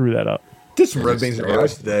hard to screw that up. Did some red beans and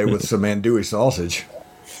rice today with some andouille sausage.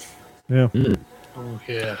 Yeah. Oh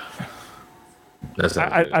yeah. That's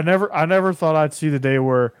I never thought I'd see the day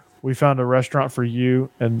where we found a restaurant for you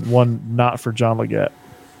and one not for John Leggett.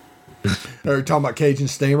 Are you talking about Cajun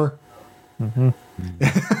Steamer? I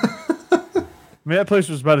mean, that place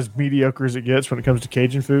was about as mediocre as it gets when it comes to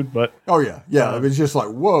Cajun food, but Oh yeah. It was just like,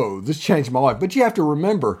 whoa, this changed my life. But you have to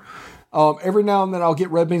remember, every now and then I'll get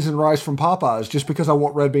red beans and rice from Popeyes just because I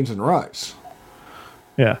want red beans and rice.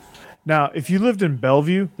 yeah. Now, if you lived in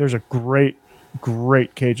Bellevue, there's a great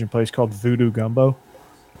Cajun place called Voodoo Gumbo.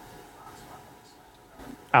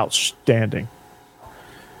 Outstanding.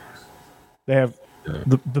 They have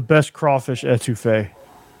the best crawfish etouffee.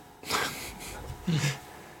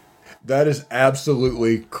 That is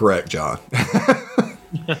absolutely correct, John.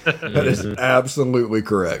 That is absolutely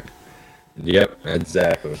correct. Yep,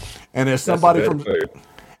 exactly. And as That's somebody the from good food.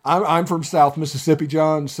 I'm from South Mississippi,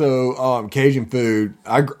 John. So Cajun food,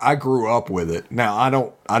 I grew up with it. Now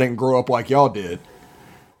I didn't grow up like y'all did,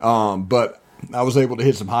 but I was able to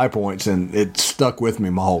hit some high points, and it stuck with me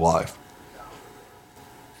my whole life.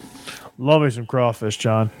 Love me some crawfish,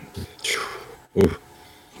 John. Ooh.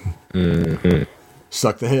 Mm-hmm.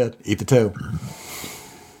 Suck the head, eat the tail.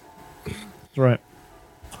 That's right.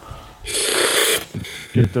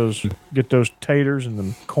 Get those taters and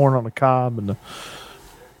the corn on the cob and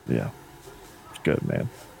it's good, man.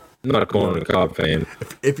 I'm not a corn on the cob fan.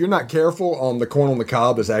 If you're not careful, the corn on the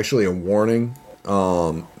cob is actually a warning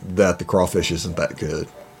that the crawfish isn't that good.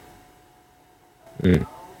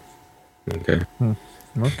 Okay.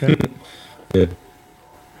 Okay. Yeah.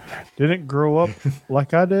 Didn't grow up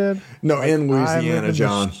like I did. No, in I live Louisiana, in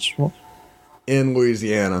John. the In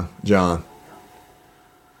Louisiana, John.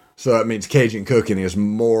 So that means Cajun cooking is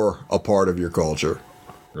more a part of your culture.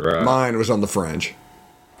 Right. Mine was on the fringe.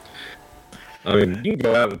 I mean, you can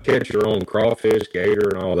go out and catch your own crawfish, gator,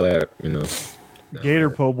 and all that. You know. Gator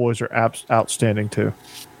po' boys are outstanding too.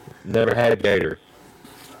 Never had gator.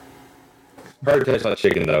 Heard it tastes like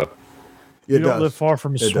chicken though. You It don't does. live far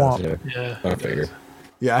from a It does, swamp. Yeah. Yeah. I figured.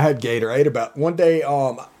 Yeah, I had gator. I ate about one day.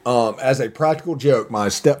 As a practical joke, my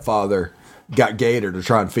stepfather got gator to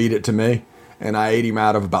try and feed it to me, and I ate him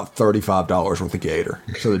out of about $35 worth of gator.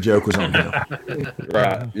 So the joke was on him.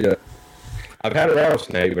 Right. Yeah. I've had a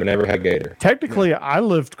rattlesnake, but never had gator. Technically, I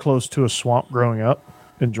lived close to a swamp growing up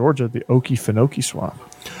in Georgia, the Okefenokee Swamp.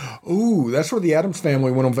 Ooh, that's where the Adams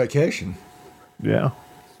family went on vacation. Yeah.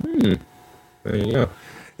 There you go.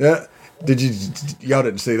 Yeah, y'all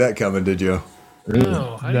didn't see that coming, did you?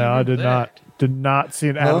 No, I did not. Did not see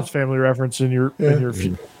an Adams Family reference in your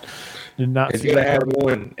Did not It's see gonna that. have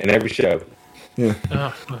one in every show. Yeah.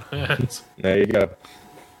 Oh, yes. There you go.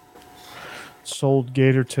 Sold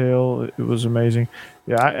gator tail. It was amazing.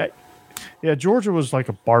 Yeah, Georgia was like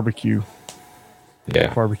a barbecue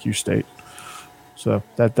Yeah. state. So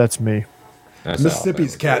that's me. That's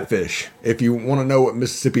Mississippi's Alabama. catfish. If you want to know what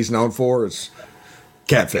Mississippi's known for, it's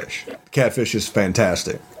catfish. Catfish is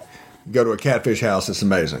fantastic. You go to a catfish house, it's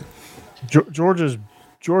amazing. Georgia's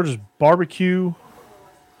barbecue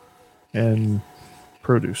and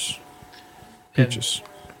produce. Peaches.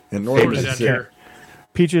 In North Florida down Mississippi, here.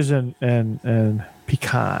 Peaches and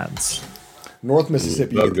pecans. North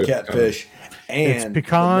Mississippi, you love get the good catfish It's and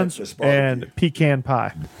pecans the Memphis barbecue. and pecan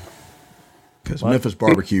pie. Because Memphis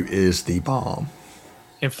barbecue is the bomb.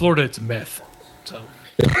 In Florida, it's meth. So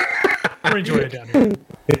we're enjoying it down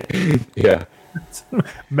here. Yeah.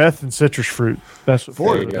 Meth and citrus fruit. That's what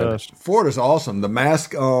Florida Florida does. Florida's awesome. The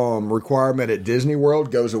mask requirement at Disney World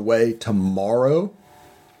goes away tomorrow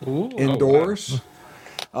indoors.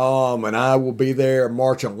 And I will be there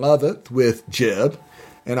March 11th with Jeb,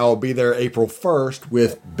 and I'll be there April 1st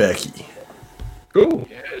with Becky. Cool.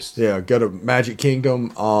 Yes. Yeah, go to Magic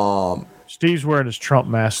Kingdom. Steve's wearing his Trump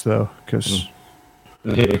mask though, because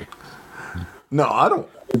No, I don't.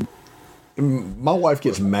 My wife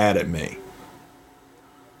gets mad at me.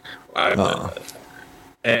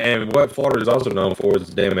 And what Florida is also known for is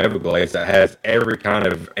the damn Everglades that has every kind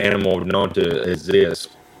of animal known to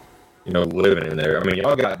exist, living in there. I mean,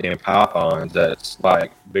 y'all got damn pythons that's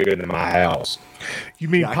like bigger than my house. you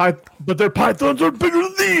mean but their pythons are bigger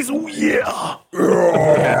than these. Oh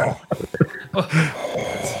yeah.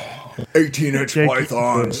 18-inch Jake-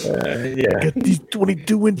 pythons. Yeah. Get these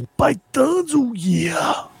 22-inch pythons. Oh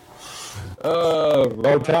yeah.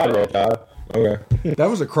 Roll Tide. Okay. That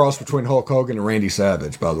was a cross between Hulk Hogan and Randy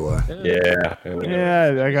Savage, by the way. Yeah.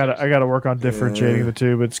 Yeah, I gotta work on differentiating the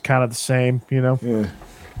two, but it's kind of the same, Yeah.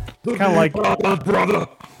 It's kind of like, brother.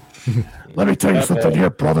 let me tell you something here,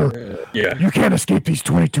 brother. Yeah. You can't escape these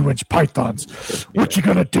 22-inch pythons. What you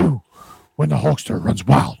gonna do when the Hulkster runs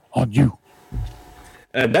wild on you?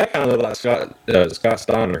 And that kind of looked like Scott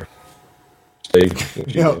Steiner. Steve.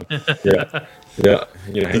 What you Yep. do? Yeah.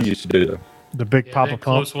 You know, he used to do The big Papa that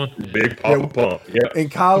Pump. close one. the big Papa Pump. Yeah. In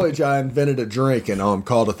college, I invented a drink and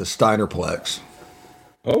called it the Steinerplex.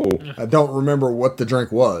 Oh, I don't remember what the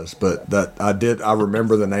drink was, but that I did. I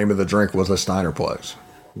remember the name of the drink was a Steinerplex.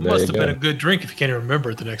 there Must you have go. been a good drink if you can't even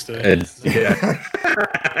remember it the next day. Yeah.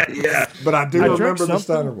 Yeah. But I do I drank remember the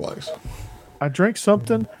something. Steinerplex. I drank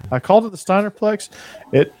something. I called it the Steinerplex.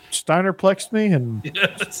 It Steinerplexed me, and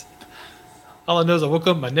Yes. All I know is I woke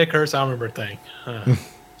up, my neck hurts. I don't remember a thing.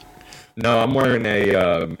 No, I'm wearing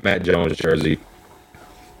a Matt Jones jersey.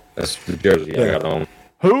 That's the jersey I got on.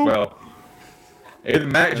 who? Well, either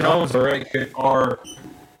Matt Jones or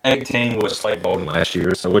 18 was Slade Bolden last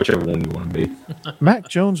year, so whichever one you want to be. Mac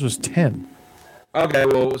Jones was 10. Okay,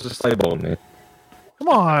 well, it was a Slade Bolden then. Come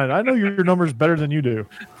on, I know your numbers better than you do.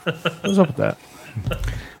 What's up with that?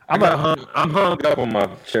 I'm hung up on my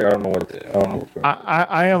chair. I don't know what. I don't know what's going on.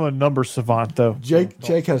 I am a number savant, though.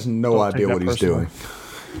 Jake has no don't take idea that what he's personally. doing.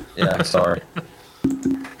 Yeah, sorry.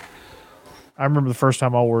 I remember the first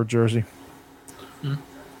time I wore a jersey. It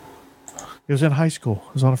was in high school.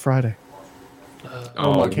 It was on a Friday.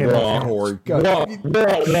 Oh, can't wrong. Corey, God, Wrong, wrong,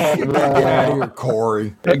 get out of here,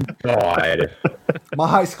 Corey. God. My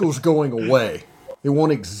high school's going away. It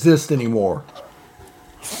won't exist anymore.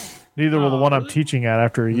 Neither will the one I'm teaching at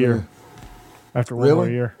after a year. After one more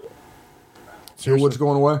Really? year. Hillwood's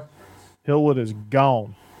going away. Hillwood is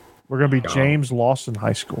gone. We're going to be James Lawson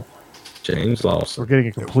High School. James We're Lawson. getting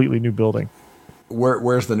a completely new building.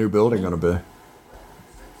 Where's the new building going to be?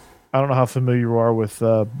 I don't know how familiar you are with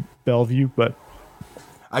Bellevue, but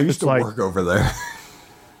I used It's to like- work over there.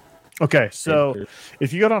 okay. So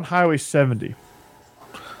if you go down Highway 70,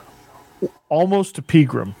 almost to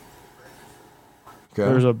Pegram, Okay.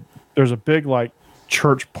 there's a big like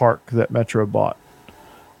church park that Metro bought.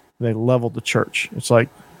 They leveled the church. It's like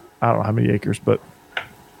I don't know how many acres, but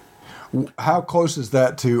How close is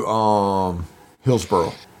that to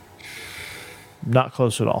Hillsboro? not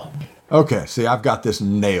close at all. Okay, see, I've got this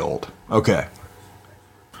nailed. Okay.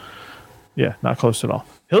 Yeah, not close at all.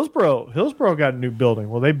 Hillsboro got a new building.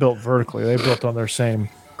 Well, they built vertically. They built on their same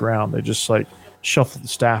ground. They just like shuffled the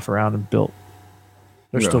staff around and built.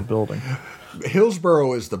 They're Yeah. still building.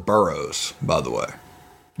 Hillsboro is the boroughs, by the way.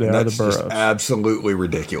 They And are the that's just boroughs. absolutely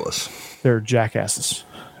ridiculous. They're jackasses,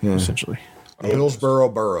 essentially. Hillsboro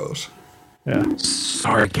boroughs. Yeah.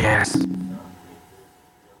 Sorry, Cass.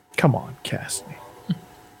 Come on, Cassidy.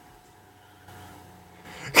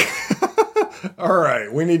 All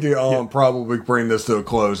right, we need to probably bring this to a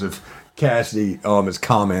close if Cassidy is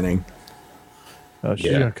commenting. She's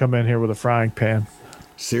Yeah. gonna come in here with a frying pan.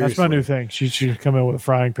 Seriously. That's my new thing. She's gonna come in with a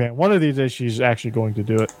frying pan. One of these days, she's actually going to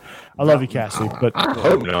do it. I love you, Cassie, but I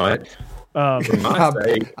hope not. For my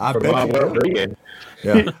sake, I for bet my you will. well-being.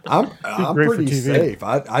 Yeah, I'm great for pretty TV. safe.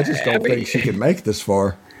 I just don't think she can make this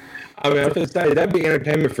far. I mean, I was going to say, that'd be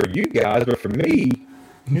entertainment for you guys, but for me,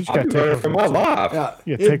 you just I'll gotta be take running one for for my the life. Yeah,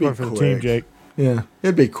 Yeah, it'd take be one for the team, quick. Jake. Yeah,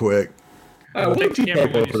 it'd be quick. Why don't you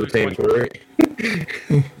take one for the team,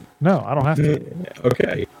 Corey? No, I don't have to.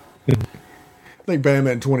 Okay. I think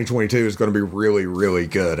Bama in 2022 is going to be really, really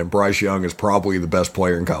good, and Bryce Young is probably the best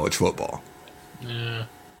player in college football. Yeah.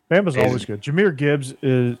 Bama's always good. Jameer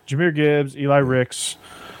Gibbs, Eli Ricks,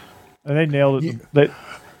 and they nailed it.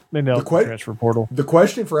 They nailed the transfer portal. The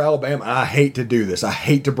question for Alabama, I hate to do this. I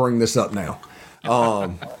hate to bring this up now.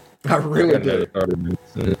 I really do.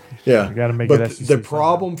 Yeah, You gotta make but it SEC the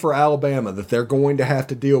problem for Alabama that they're going to have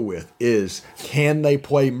to deal with is can they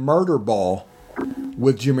play murder ball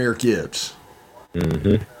with Jameer Gibbs?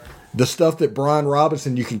 Mm-hmm. The stuff that Brian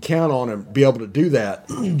Robinson, you can count on him be able to do that.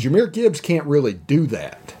 Jameer Gibbs can't really do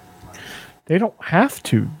that. They don't have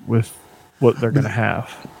to with what they're going to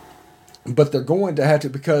have. But they're going to have to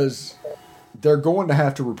because they're going to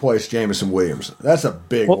have to replace Jamison Williams. That's a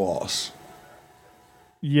big loss.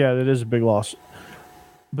 Yeah, that is a big loss.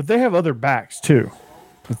 But they have other backs too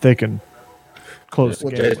that they can close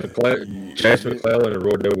the game. Chase McClellan and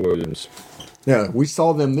Rodell Williams. Yeah, we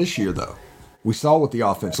saw them this year, though. We saw what the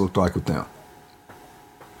offense looked like with them.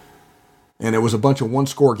 And it was a bunch of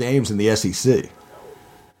one-score games in the SEC.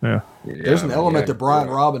 Yeah. There's an element that Brian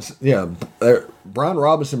Robinson... Yeah, Brian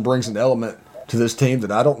Robinson brings an element to this team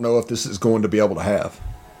that I don't know if this is going to be able to have.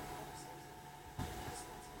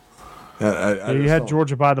 You had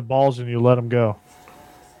Georgia by the balls and you let them go.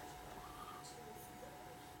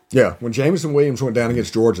 Yeah, when Jamison Williams went down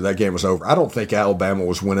against Georgia, that game was over. I don't think Alabama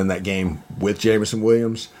was winning that game with Jamison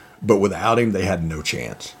Williams, but without him, they had no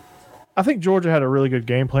chance. I think Georgia had a really good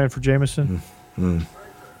game plan for Jamison.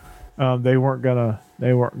 They weren't gonna.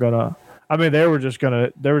 I mean, they were just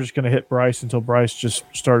gonna hit Bryce until Bryce just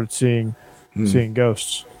started seeing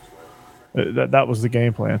ghosts. That was the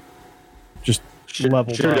game plan. Just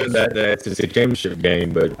level Bryce. That's a championship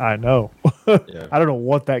game, but I know. yeah. I don't know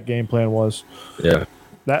what that game plan was. Yeah.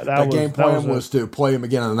 That game plan was to play him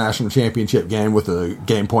again in the national championship game with a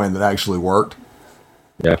game plan that actually worked.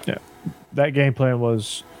 Yeah. That game plan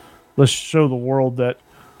was, let's show the world that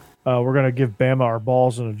we're going to give Bama our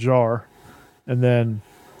balls in a jar, and then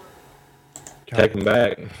take them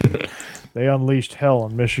back. They unleashed hell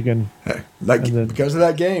on Michigan. Hey, because of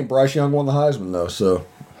that game, Bryce Young won the Heisman, though. So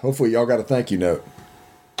hopefully y'all got a thank you note.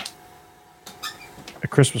 A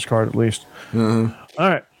Christmas card, at least. Mm-hmm. All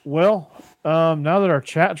right. Well, now that our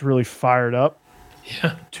chat's really fired up,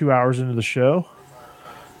 2 hours into the show,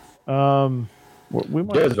 we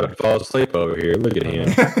might. Joe's about to fall asleep over here. Look at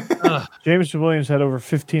him. Jameson Williams had over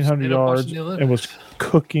 1,500 yards and was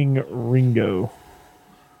cooking Ringo.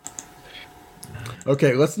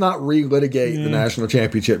 Okay, let's not relitigate the national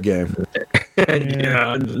championship game.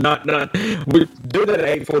 Not. We do that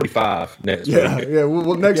at 8:45 next week. Yeah.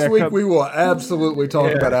 Well, next week we will absolutely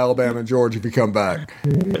talk about Alabama and Georgia if you come back.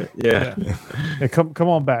 Yeah. Come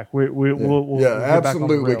on back. We'll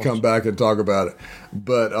absolutely come back and talk about it.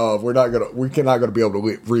 But we're not gonna be able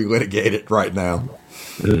to relitigate it right now.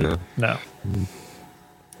 No.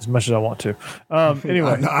 As much as I want to.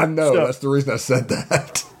 Anyway, I know that's the reason I said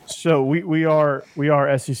that. So we are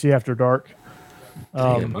SEC After Dark.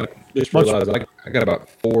 Damn, I just realized I got about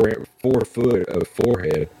 4 foot of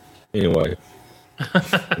forehead. Anyway,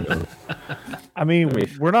 I mean,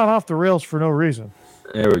 we're not off the rails for no reason.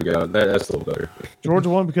 There we go. That's a little better. Georgia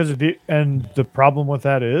won because of and the problem with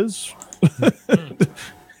that is,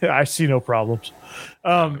 I see no problems.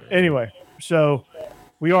 Anyway, so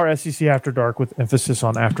we are SEC After Dark with emphasis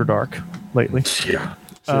on After Dark lately. Yeah,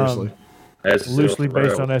 seriously. Loosely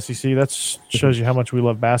based on SEC. That shows you how much we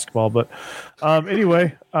love basketball. But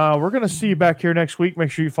anyway, we're going to see you back here next week. Make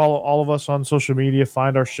sure you follow all of us on social media.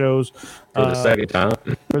 Find our shows. For the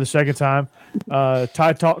second time.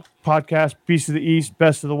 Tide Talk Podcast, Beast of the East,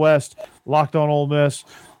 Best of the West, Locked On Ole Miss,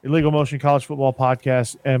 Illegal Motion College Football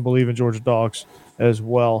Podcast, and Believe in Georgia Dogs, as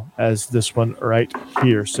well as this one right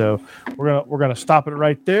here. So we're gonna stop it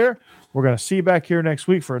right there. We're going to see you back here next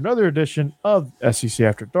week for another edition of SEC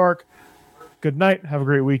After Dark. Good night. Have a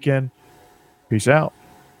great weekend. Peace out.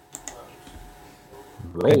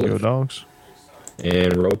 Roll Dogs.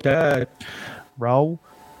 And roll tide. Roll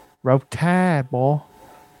tide, boy.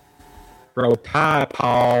 Roll tide,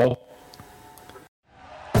 Paul.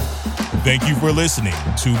 Thank you for listening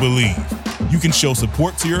to Believe. You can show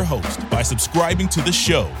support to your host by subscribing to the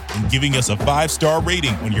show and giving us a 5-star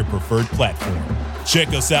rating on your preferred platform. Check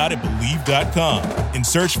us out at Believe.com and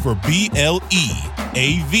search for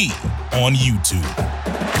BLEAV on YouTube.